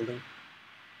building.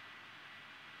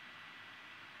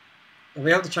 I'll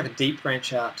be able to chuck a deep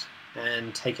branch out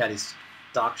and take out his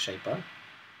Dark Shaper,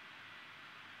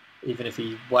 even if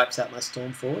he wipes out my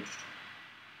Stormforged.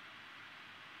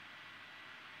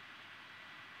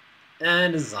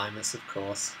 And a Zymus, of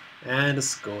course. And a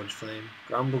Scourge Flame.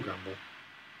 Grumble, grumble.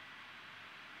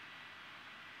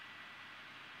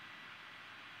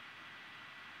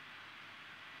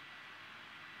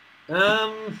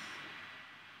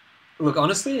 Look,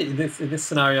 honestly, in this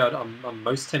scenario, I'm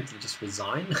most tempted to just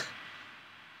resign.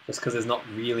 Just because there's not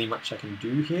really much I can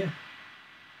do here.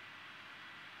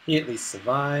 He at least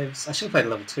survives. I should have played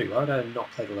level 2. Why would I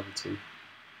not play the level 2?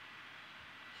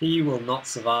 He will not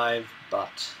survive,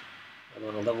 but I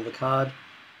want to level the card. I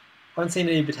haven't seen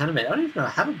any Botanimate. I don't even know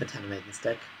I have a Botanimate in this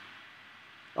deck.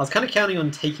 I was kind of counting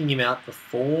on taking him out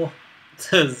before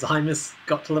the Zymus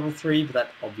got to level 3, but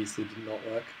that obviously did not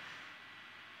work.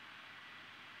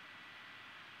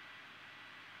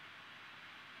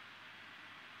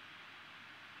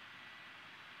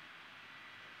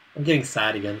 I'm getting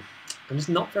sad again. I'm just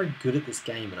not very good at this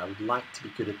game, and I would like to be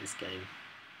good at this game.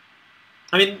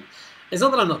 I mean, it's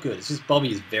not that I'm not good, it's just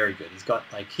Bobby is very good. He's got,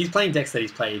 like, he's playing decks that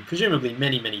he's played presumably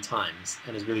many, many times,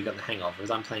 and has really gotten the hang of,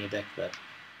 whereas I'm playing a deck that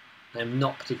I'm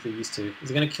not particularly used to.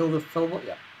 Is it going to kill the Felbot?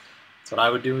 Yeah. That's what I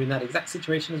would do in that exact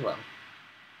situation as well.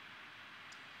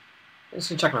 I'm just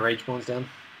going to chuck my Rage Borns down.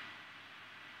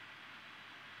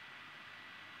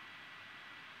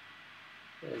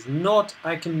 There's not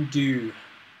I can do.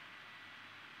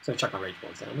 So chuck my Rage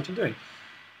Borns down, which I'm doing.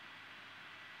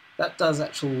 That does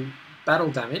actual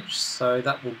battle damage, so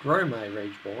that will grow my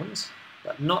Rage Borns,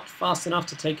 but not fast enough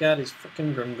to take out his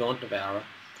frickin' Grimgaunt Devourer.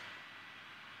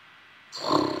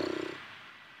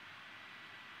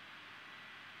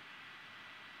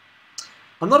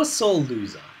 I'm not a sore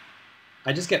loser.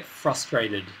 I just get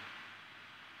frustrated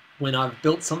when I've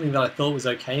built something that I thought was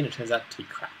okay and it turns out to be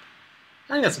crap.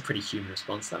 I think that's a pretty human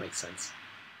response, that makes sense.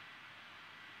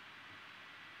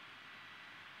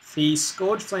 If he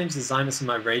Scourge Flames the Zymus in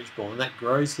my Rageborn, that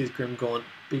grows his Grimgaunt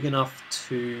big enough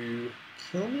to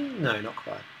kill me? No, not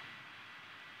quite.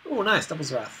 Oh, nice,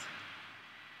 Doubles Wrath.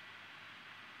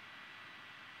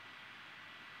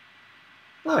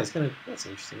 Oh, he's gonna... That's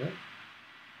interesting, right?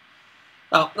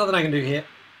 Oh, nothing I can do here.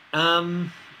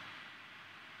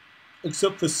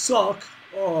 Except for Sock.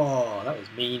 Oh, that was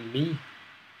mean, me.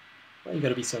 Why you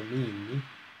gotta be so mean, me?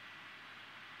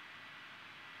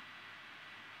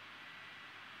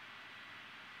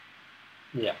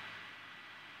 Yeah.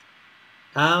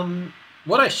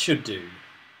 What I should do...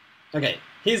 Okay,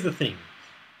 here's the thing.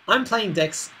 I'm playing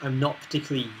decks I'm not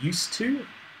particularly used to,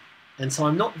 and so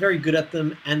I'm not very good at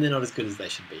them, and they're not as good as they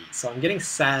should be. So I'm getting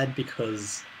sad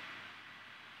because...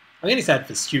 I'm getting sad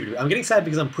for stupid. I'm getting sad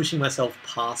because I'm pushing myself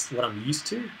past what I'm used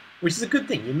to, which is a good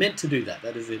thing. You're meant to do that.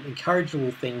 That is an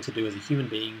encourageable thing to do as a human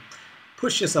being.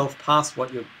 Push yourself past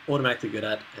what you're automatically good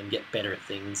at and get better at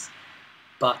things.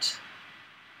 But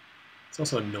it's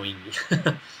also annoying me.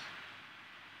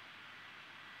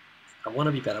 I want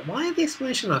to be better. Why are the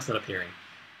exclamation marks not appearing?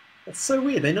 That's so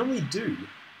weird. They normally do.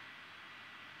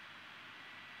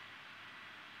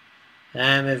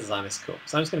 And there's Zymus. Cool.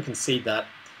 So I'm just going to concede that.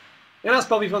 I'm going to ask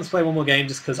Bobby if he wants to play one more game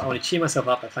just because I want to cheer myself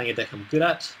up by playing a deck I'm good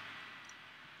at.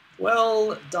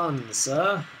 Well done,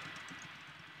 sir.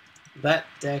 That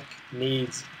deck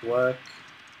needs work.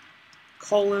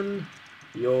 Colin,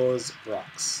 yours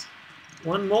rocks.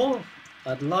 One more.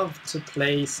 I'd love to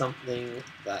play something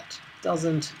that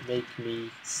doesn't make me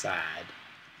sad.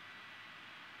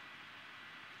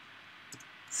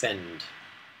 Send.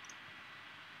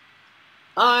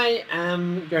 I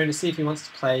am going to see if he wants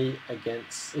to play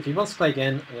against... If he wants to play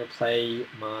again, I'm going to play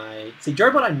my... See,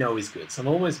 Drobot I know is good, so I'm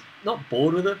almost not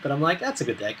bored with it, but I'm like, that's a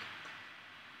good deck.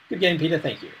 Good game, Peter,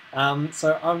 thank you.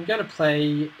 So I'm going to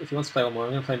play... If he wants to play one more,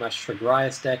 I'm going to play my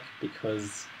Shragrias deck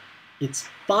because it's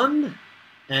fun,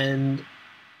 and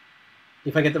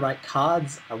if I get the right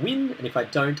cards, I win, and if I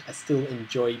don't, I still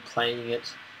enjoy playing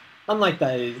it. Unlike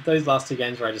those last two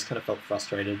games where I just kind of felt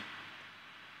frustrated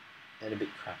and a bit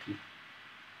crappy.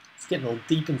 It's getting all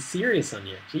deep and serious on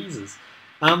you. Jesus.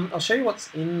 I'll show you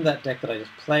what's in that deck that I just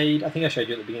played. I think I showed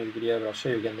you at the beginning of the video, but I'll show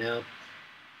you again now.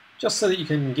 Just so that you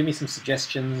can give me some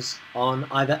suggestions on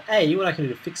either A, what I can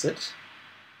do to fix it,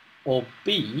 or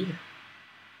B,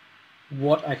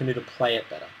 what I can do to play it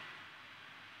better.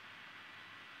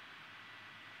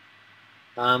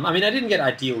 I mean, I didn't get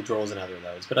ideal draws in either of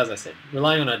those, but as I said,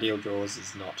 relying on ideal draws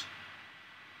is not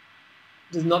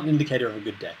an indicator of a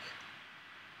good deck.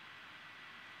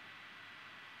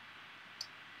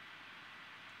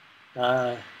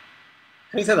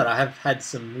 Having said that, I have had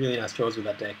some really nice draws with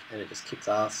that deck, and it just kicks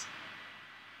ass.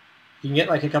 You can get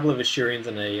like a couple of Assurians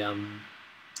and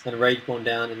a Rageborn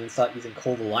down, and then start using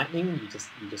Call the Lightning.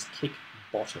 You just kick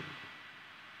bottom.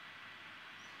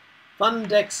 Fun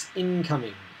decks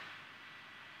incoming.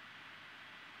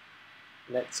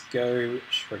 Let's go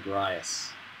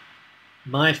Shragrias.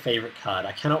 My favorite card.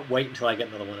 I cannot wait until I get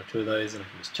another one or two of those, and I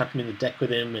can just chuck him in the deck with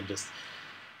him and just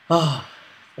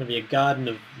it's going to be a garden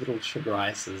of little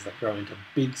Shragriases that grow into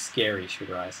big, scary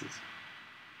Shragriases.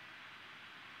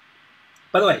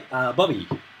 By the way, Bobby,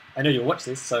 I know you'll watch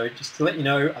this, so just to let you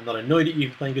know, I'm not annoyed at you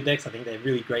for playing good decks. I think they're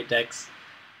really great decks.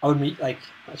 I would meet, like,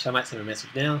 actually I might send him a message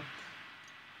now.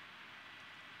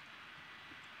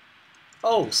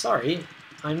 Oh, sorry.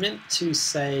 I meant to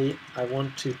say I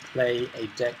want to play a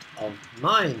deck of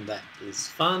mine that is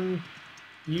fun.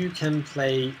 You can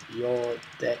play your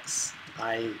decks.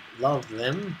 I love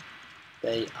them.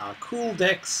 They are cool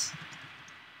decks.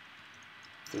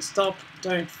 Full stop.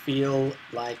 Don't feel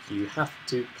like you have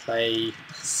to play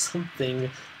something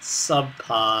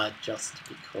subpar just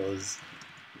because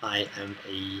I am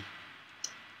a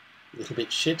little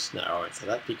bit shit. No, I won't say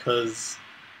that, because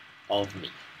of me.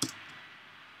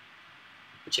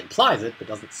 Which implies it, but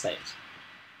doesn't say it.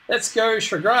 Let's go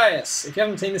Shragrias. If you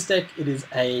haven't seen this deck, it is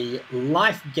a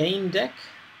life gain deck.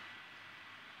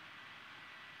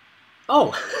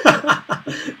 Oh!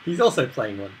 He's also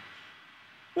playing one.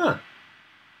 Huh.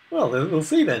 Well, we'll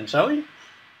see then, shall we?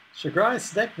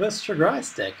 Shragrias deck versus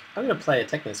Shragrias deck. I'm going to play a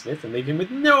Technosmith and leave him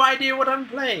with no idea what I'm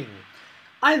playing.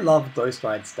 I love Ghost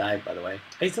Ride Stag, by the way.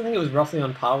 I used to think it was roughly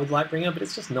on par with Lightbringer, but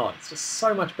it's just not. It's just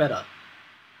so much better.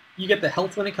 You get the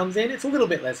health when it comes in. It's a little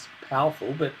bit less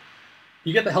powerful, but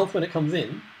you get the health when it comes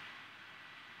in.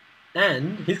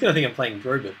 And he's going to think I'm playing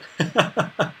Drobit.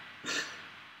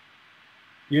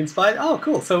 You inspired? Oh,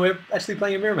 cool. So we're actually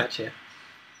playing a mirror match here.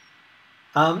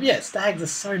 Yeah, Stags are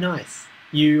so nice.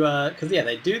 You, because yeah,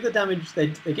 they do the damage. They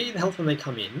get you the health when they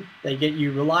come in. They get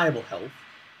you reliable health.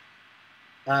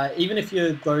 Even if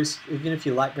your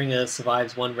Lightbringer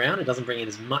survives one round, it doesn't bring in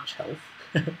as much health.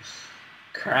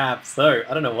 Crap. So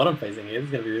I don't know what I'm facing here. This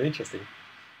is going to be really interesting.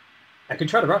 I could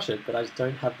try to rush it, but I just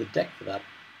don't have the deck for that.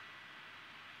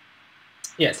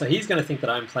 Yeah, so he's going to think that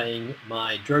I'm playing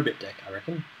my Drobit deck, I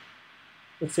reckon.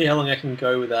 Let's see how long I can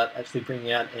go without actually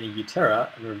bringing out any Utera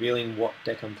and revealing what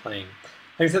deck I'm playing.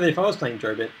 Like I said, if I was playing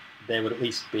Drobit, there would at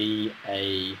least be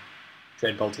a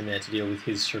Dreadbolt in there to deal with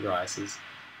his Shragriases,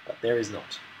 but there is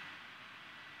not.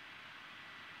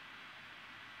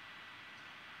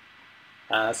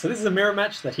 So this is a mirror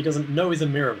match that he doesn't know is a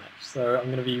mirror match, so I'm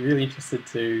going to be really interested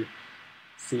to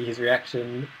see his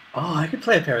reaction. Oh, I could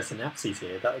play a pair of Synapses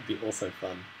here. That would be also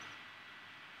fun.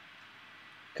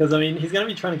 Because, I mean, he's going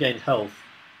to be trying to gain health,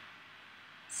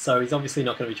 so he's obviously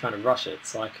not going to be trying to rush it,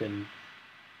 so I can...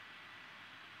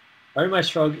 Oh My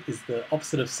Shrug is the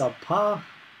opposite of subpar.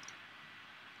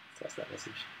 So that's that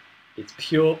message. It's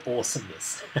pure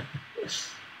awesomeness.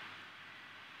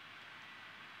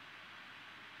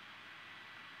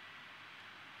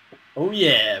 Oh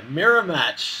yeah, mirror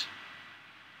match.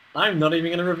 I'm not even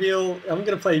going to reveal... I'm going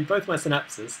to play both my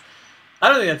Synapses. I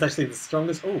don't think that's actually the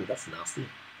strongest... Oh, that's nasty.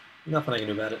 Nothing I can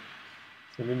do about it.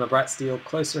 I'm going to move my Bright Steel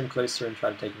closer and closer and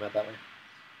try to take him out that way.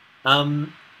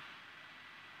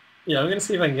 Yeah, I'm going to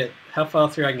see if I can get... how far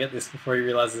through I can get this before he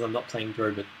realizes I'm not playing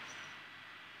Drobit.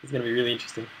 It's going to be really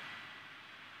interesting.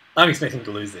 I'm expecting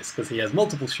to lose this, because he has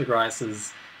multiple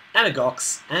Shragriases and a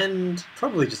Gox, and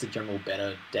probably just a general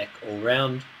better deck all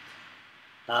round.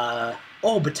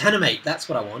 Oh, Botanimate, that's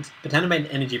what I want. Botanimate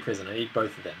and Energy Prison, I need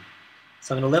both of them.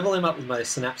 So I'm going to level them up with my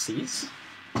Synapses.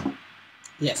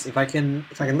 Yes, if I can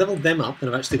level them up, then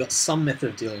I've actually got some method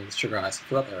of dealing with Shragrias. I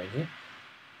forgot they're in here.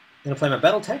 I'm going to play my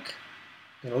Battletech.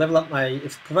 I'm going to level up my...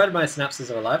 provided my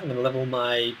Synapses are alive, I'm going to level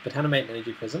my Botanimate and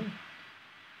Energy Prison.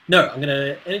 No, I'm going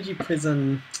to Energy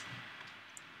Prison...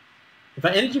 If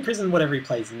I Energy Prison whatever he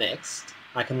plays next,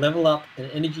 I can level up an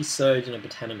Energy Surge and a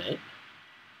Botanimate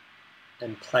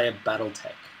and play a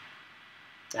Battletech.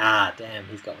 Ah, damn,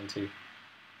 he's got one too.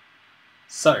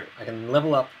 So, I can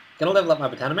level up... Gonna level up my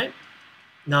Botanimate.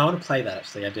 No, I want to play that,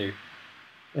 actually, I do.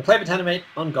 I'm going to play Botanimate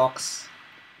on Gox.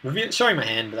 Showing my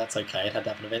hand, but that's okay, it had to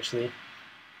happen eventually. I'm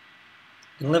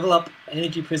going to level up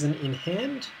Energy Prison in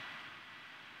hand.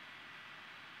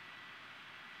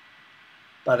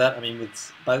 By that, I mean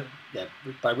with... By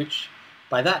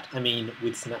that, I mean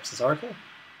with Synapses Oracle.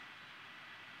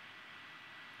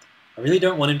 I really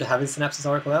don't want him to have his Synapses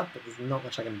Oracle out, but there's not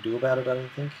much I can do about it, I don't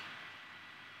think.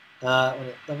 I want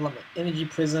to level up my Energy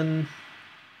Prison.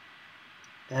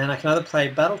 And I can either play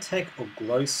Battletech or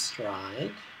Glow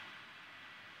Stride.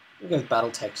 I'll go with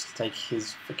Battletech to take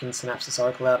his freaking Synapses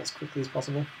Oracle out as quickly as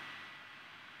possible.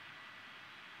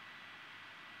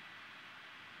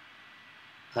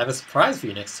 I have a surprise for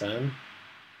you next turn.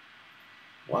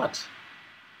 What?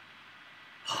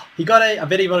 He got a... I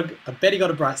bet he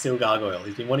got a Bright Steel Gargoyle.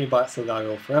 He's been wanting a Bright Steel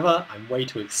Gargoyle forever. I'm way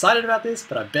too excited about this,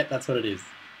 but I bet that's what it is.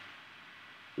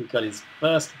 He got his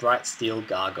first Bright Steel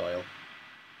Gargoyle.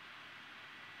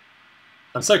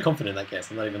 I'm so confident in that guess.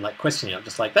 I'm not even like questioning it. I'm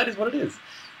just like, that is what it is.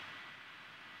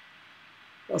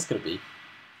 What else could it be?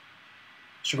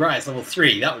 Shragrias level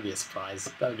 3. That would be a surprise.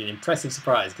 That would be an impressive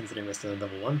surprise considering we're still in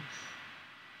level 1.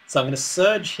 So I'm going to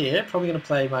Surge here. Probably going to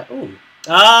play my... Ooh,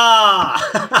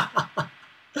 Ah!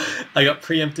 I got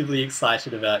preemptively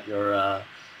excited about your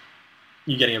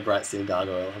you getting a Bright Steel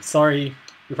Gargoyle. I'm sorry.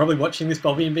 You're probably watching this,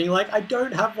 Bobby, and being like, I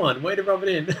don't have one. Way to rub it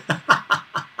in.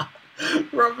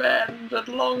 Revenge at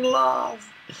long last.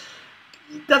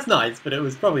 That's nice, but it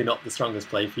was probably not the strongest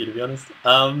play for you, to be honest.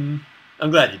 I'm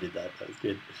glad you did that. That was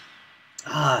good.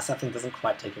 Ah, Sapling doesn't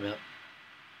quite take him out.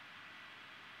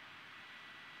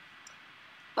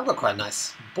 I've got quite a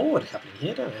nice board happening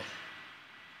here, don't I?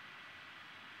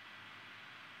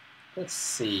 Let's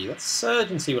see. Let's surge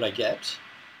and see what I get.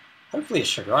 Hopefully a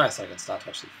Shagrai so I can start to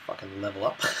actually fucking level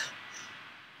up.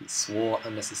 He swore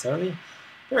unnecessarily.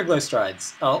 Very glow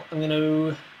strides. Oh, I'm going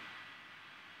to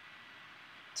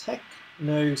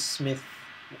Techno-Smith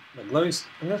my glows.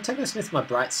 I'm going to Techno-Smith my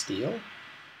Bright Steel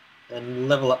and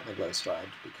level up my glow stride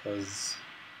because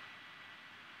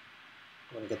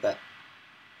I want to get that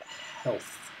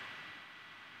health.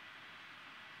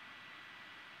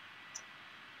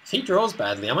 If he draws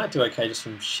badly, I might do okay just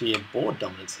from sheer board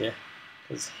dominance here.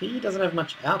 Because he doesn't have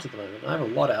much out at the moment. I have a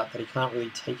lot out that he can't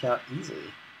really take out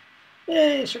easily.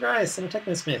 Yay, Shagrias and a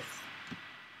Techno-Smith.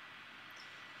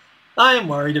 I am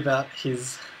worried about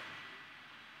his...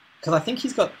 Because I think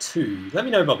he's got 2. Let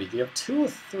me know, Bobby, do you have 2 or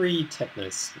 3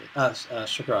 Shagriases?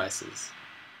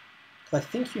 Because I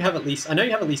think you have at least... I know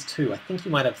you have at least 2. I think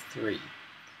you might have 3.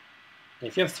 And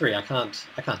if you have 3, I can't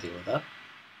deal with that.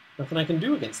 Nothing I can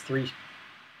do against 3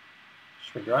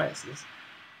 Shagriases.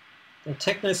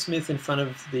 Techno-Smith in front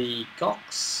of the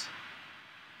Gox.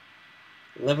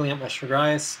 Leveling up my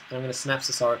Shagrias. And I'm going to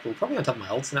Synapsis Oracle. Probably on top of my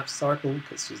old Synapsis Oracle,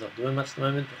 because she's not doing much at the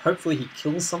moment. But hopefully he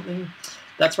kills something.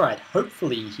 That's right,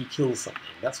 hopefully he kills something.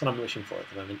 That's what I'm wishing for at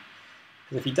the moment.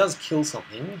 Because if he does kill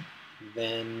something,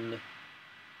 then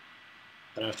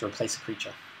I don't have to replace a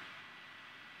creature.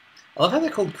 I love how they're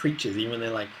called creatures, even when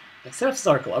they're like Synapsis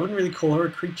Oracle. I wouldn't really call her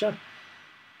a creature.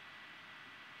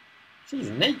 She's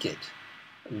naked.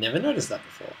 I've never noticed that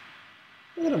before.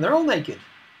 Look at them, they're all naked.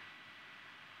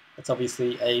 That's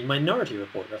obviously a Minority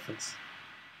Report reference.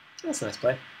 That's a nice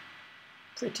play.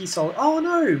 Pretty solid. Oh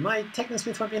no! My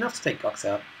Techno-Smith won't be enough to take Gox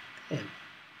out. Damn.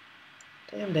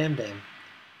 Damn, damn, damn.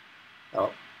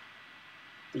 Oh.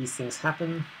 These things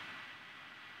happen.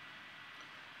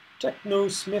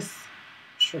 Techno-Smith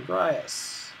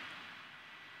Shagrias.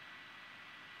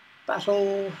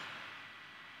 Battle.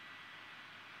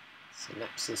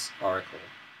 Synapsis Oracle.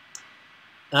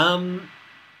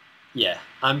 Yeah,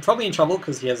 I'm probably in trouble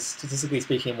because he has, statistically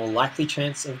speaking, a more likely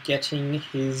chance of getting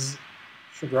his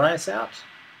Shagrias out.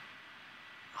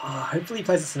 Oh, hopefully he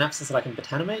plays a Synapsis that I can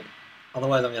Botanimate.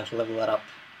 Otherwise I'm going to have to level that up.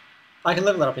 I can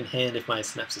level that up in hand if my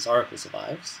Synapsis Oracle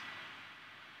survives.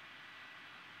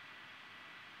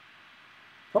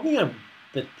 Probably going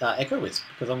to Echo Wisp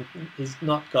because he's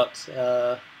not got...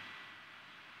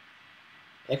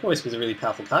 Echo Wisp is a really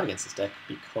powerful card against this deck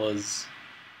because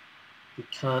you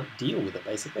can't deal with it,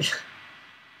 basically.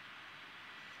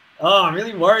 Oh, I'm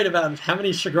really worried about how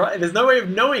many Shagrai... There's no way of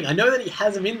knowing. I know that he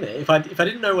has them in there. If I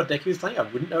didn't know what deck he was playing, I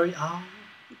wouldn't know. Oh,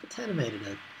 he Botanimated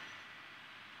it.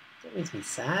 That makes me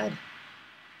sad.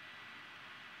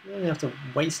 I'm going to have to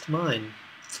waste mine.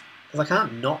 Because I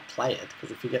can't not play it,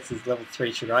 because if he gets his level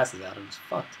 3 Shagrias out, I'm just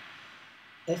fucked.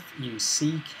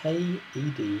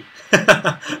 F-U-C-K-E-D.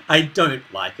 I don't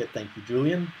like it, thank you,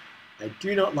 Julian. I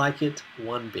do not like it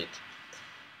one bit.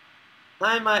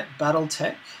 I might Battle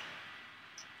Tech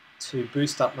to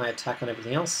boost up my attack on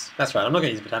everything else. That's right, I'm not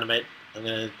going to use Botanimate. I'm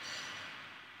going to...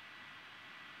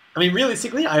 I mean,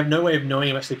 realistically, I have no way of knowing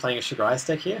I'm actually playing a Shagrias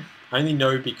deck here. I only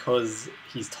know because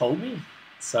he's told me.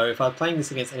 So if I was playing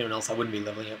this against anyone else, I wouldn't be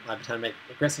leveling up my Botanimate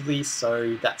aggressively,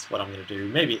 so that's what I'm going to do.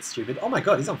 Maybe it's stupid. Oh my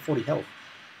god, he's on 40 health.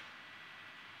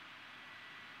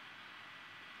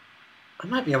 I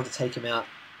might be able to take him out.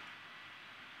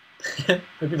 Hope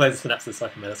he plays a Synapsis so I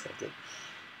can Metasculpt it.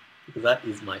 Because that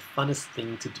is my funnest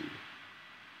thing to do.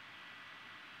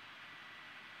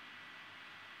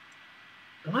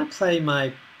 I might play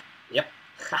my... Yep.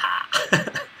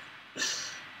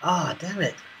 Ah, damn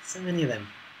it. So many of them.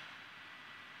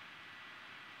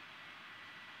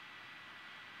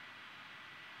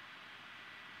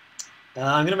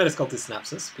 I'm going to Metasculpt this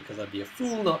Synapsis because I'd be a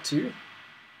fool not to.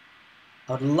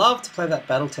 I would love to play that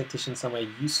Battle Tactician somewhere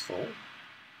useful,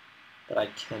 but I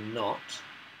cannot.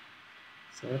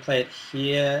 So I'm going to play it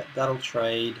here, that'll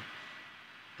trade,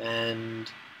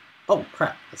 and... Oh,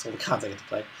 crap, that's all the cards I get to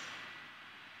play.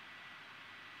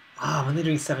 Ah, I'm only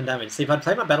doing 7 damage. See, if I'd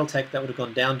played my Battle Tech, that would have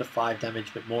gone down to 5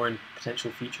 damage, but more in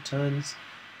potential future turns.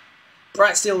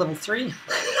 Bright Steel level 3.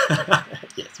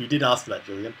 Yes, you did ask for that,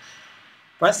 Julian.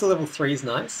 Bright Steel level 3 is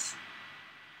nice.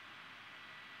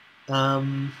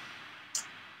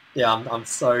 Yeah, I'm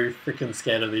so freaking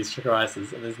scared of these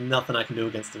Chagrises, and there's nothing I can do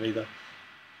against them either.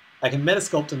 I can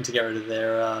Metasculpt them to get rid of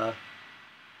their...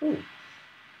 Ooh,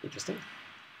 interesting.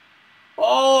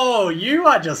 Oh, you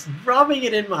are just rubbing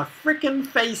it in my freaking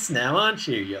face now, aren't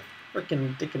you? You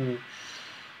freaking dickin'...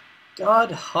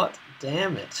 God hot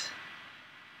damn it.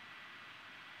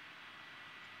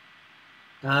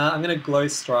 I'm going to Glow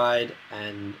Stride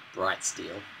and Bright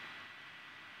Steel.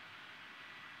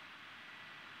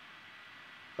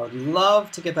 I would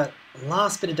love to get that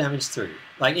last bit of damage through.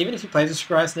 Like, even if he plays a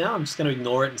Chagrise now, I'm just going to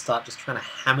ignore it and start just trying to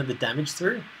hammer the damage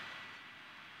through.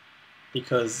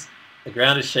 Because the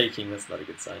ground is shaking, that's not a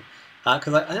good sign.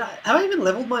 Because have I even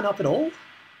leveled mine up at all?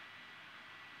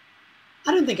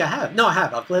 I don't think I have. No, I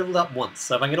have. I've leveled up once.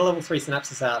 So if I get a level 3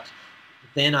 Synapsis out,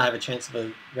 then I have a chance of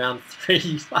a round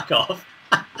 3. Fuck off.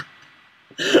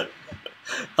 I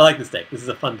like this deck. This is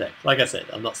a fun deck. Like I said,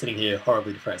 I'm not sitting here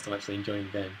horribly depressed. I'm actually enjoying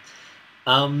the game.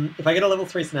 If I get a level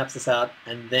 3 Synapsis out,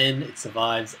 and then it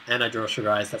survives, and I draw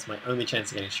Chagrise, that's my only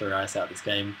chance of getting Chagrise out this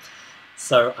game.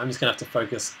 So I'm just going to have to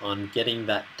focus on getting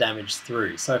that damage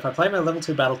through. So if I play my level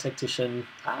 2 Battle Tactician...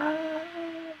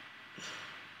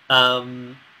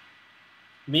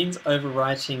 means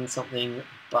overwriting something,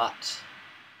 but...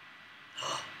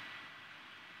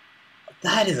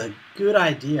 That is a good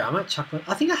idea. I might chuck one.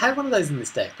 I think I had one of those in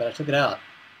this deck, but I took it out.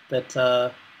 But,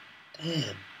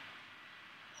 damn.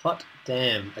 Hot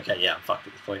damn. Okay, yeah, I'm fucked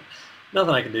at this point.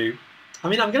 Nothing I can do. I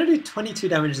mean, I'm going to do 22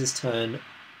 damage this turn,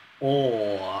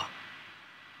 or...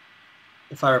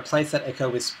 If I replace that Echo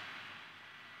Wisp...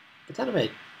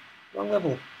 Botanimate. Wrong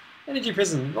level. Energy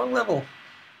Prison. Wrong level.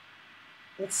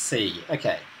 Let's see.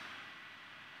 Okay.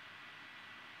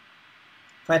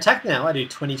 If I attack now, I do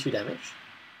 22 damage.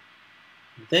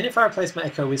 Then if I replace my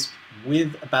Echo Wisp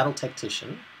with a Battle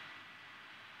Tactician,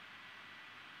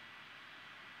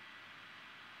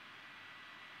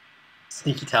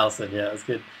 Sneaky Talisman, yeah, that was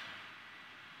good.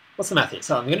 What's the math here?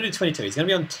 So I'm going to do 22. He's going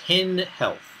to be on 10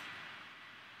 health.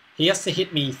 He has to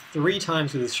hit me 3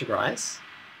 times with his Chagrise.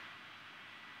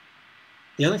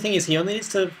 The only thing is he only needs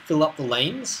to fill up the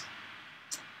lanes.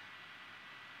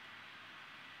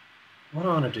 What do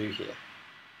I want to do here?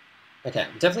 Okay,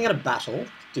 I'm definitely going to battle,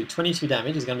 do 22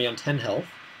 damage, he's going to be on 10 health.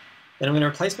 Then I'm going to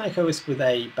replace my Echo Wisp with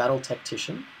a Battle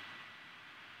Tactician.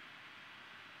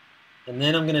 And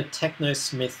then I'm going to Techno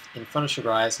Smith in front of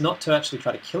Chagrise, not to actually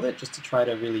try to kill it, just to try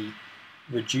to really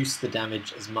reduce the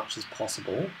damage as much as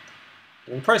possible.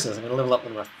 And in the process, I'm going to level up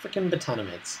one of my frickin'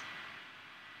 Botanimids.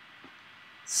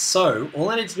 So, all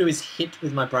I need to do is hit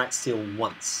with my Bright Steel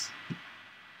once.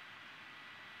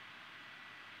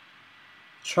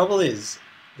 Trouble is,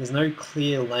 there's no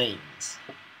clear lanes.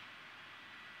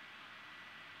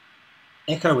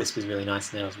 Echo Wisp is really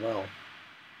nice now as well.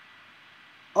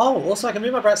 Oh, also I can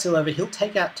move my Bright Steel over. He'll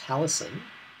take out Taliesin.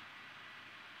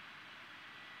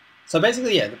 So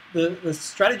basically, yeah, the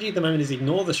strategy at the moment is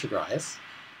ignore the Chagrise.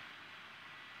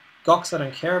 Gox I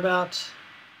don't care about.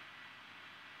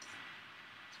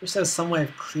 I wish there was some way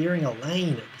of clearing a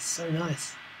lane. It would be so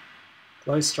nice.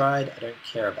 Glow Stride I don't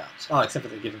care about. Oh, except for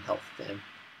the giving health. Damn.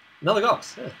 Another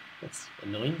Gox. Yeah, that's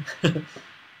annoying.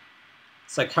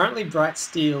 So currently Bright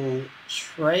Steel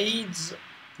trades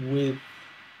with...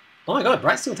 Oh my god,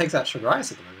 Bright Steel takes out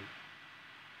Chagrise at the moment.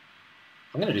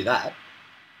 I'm going to do that.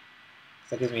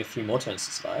 That gives me a few more turns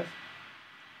to survive.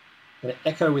 I'm going to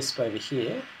Echo Wisp over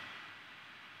here.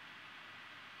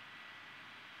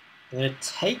 I'm going to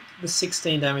take the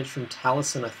 16 damage from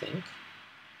Taliesin, I think,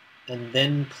 and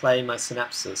then play my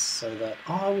Synapsis so that...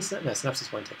 Oh, no,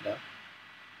 Synapsis won't take it out.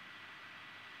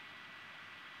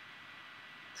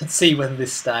 Let's see whether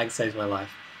this stag saves my life.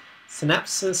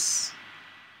 Synapsis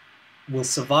will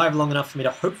survive long enough for me to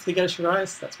hopefully get a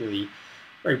Chagrise. That's really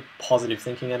very positive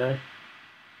thinking, I know.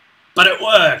 But it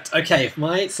worked! Okay, if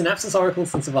my Synapsis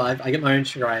Oracles can survive, I get my own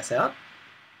Chagrise out.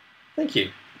 Thank you.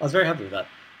 I was very happy with that.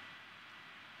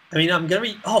 I mean, I'm going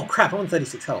to be... Oh, crap, I'm on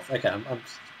 36 health. Okay, I'm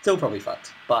still probably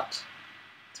fucked. But,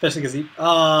 especially because he...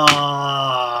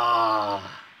 Ah!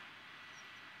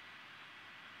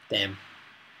 Damn.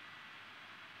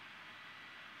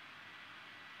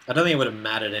 I don't think it would have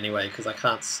mattered anyway, because I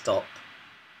can't stop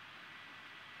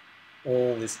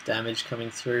all this damage coming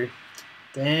through.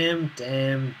 Damn,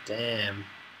 damn, damn.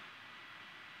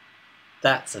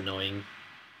 That's annoying.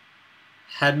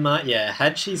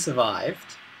 Had she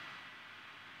survived,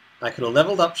 I could have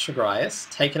leveled up Chagrise,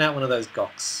 taken out one of those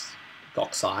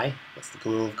Goxi, that's the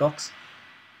plural of Gox,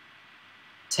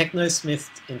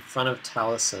 Technosmithed in front of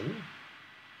Taliesin.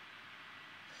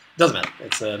 Doesn't matter,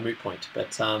 it's a moot point,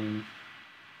 but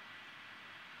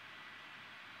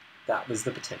that was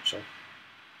the potential.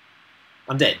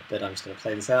 I'm dead, but I'm just going to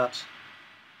play this out.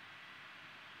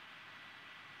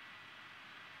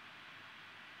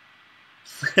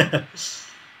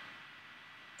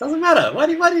 Doesn't matter. Why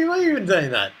are you even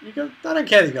doing that? I don't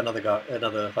care that you got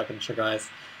another fucking sugar ice.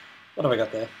 What have I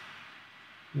got there?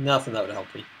 Nothing that would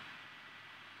help me.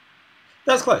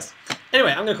 That was close.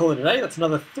 Anyway, I'm going to call it a day. That's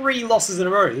another 3 losses in a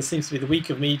row. This seems to be the week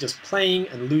of me just playing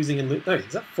and losing and no,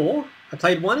 is that 4? I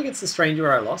played 1 against the stranger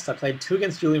where I lost. I played 2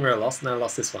 against Julian where I lost, and then I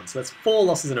lost this one. So that's 4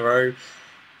 losses in a row.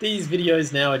 These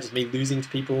videos now are just me losing to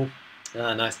people.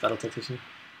 Nice battle tactician.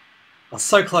 Oh,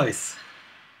 so close.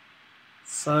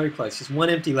 So close. Just 1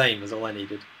 empty lane was all I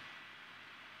needed.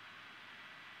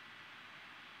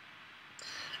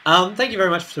 Thank you very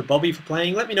much to Bobby for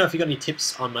playing. Let me know if you got any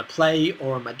tips on my play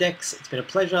or on my decks. It's been a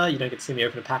pleasure. You don't get to see me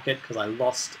open a packet because I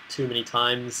lost too many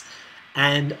times.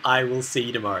 And I will see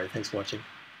you tomorrow. Thanks for watching.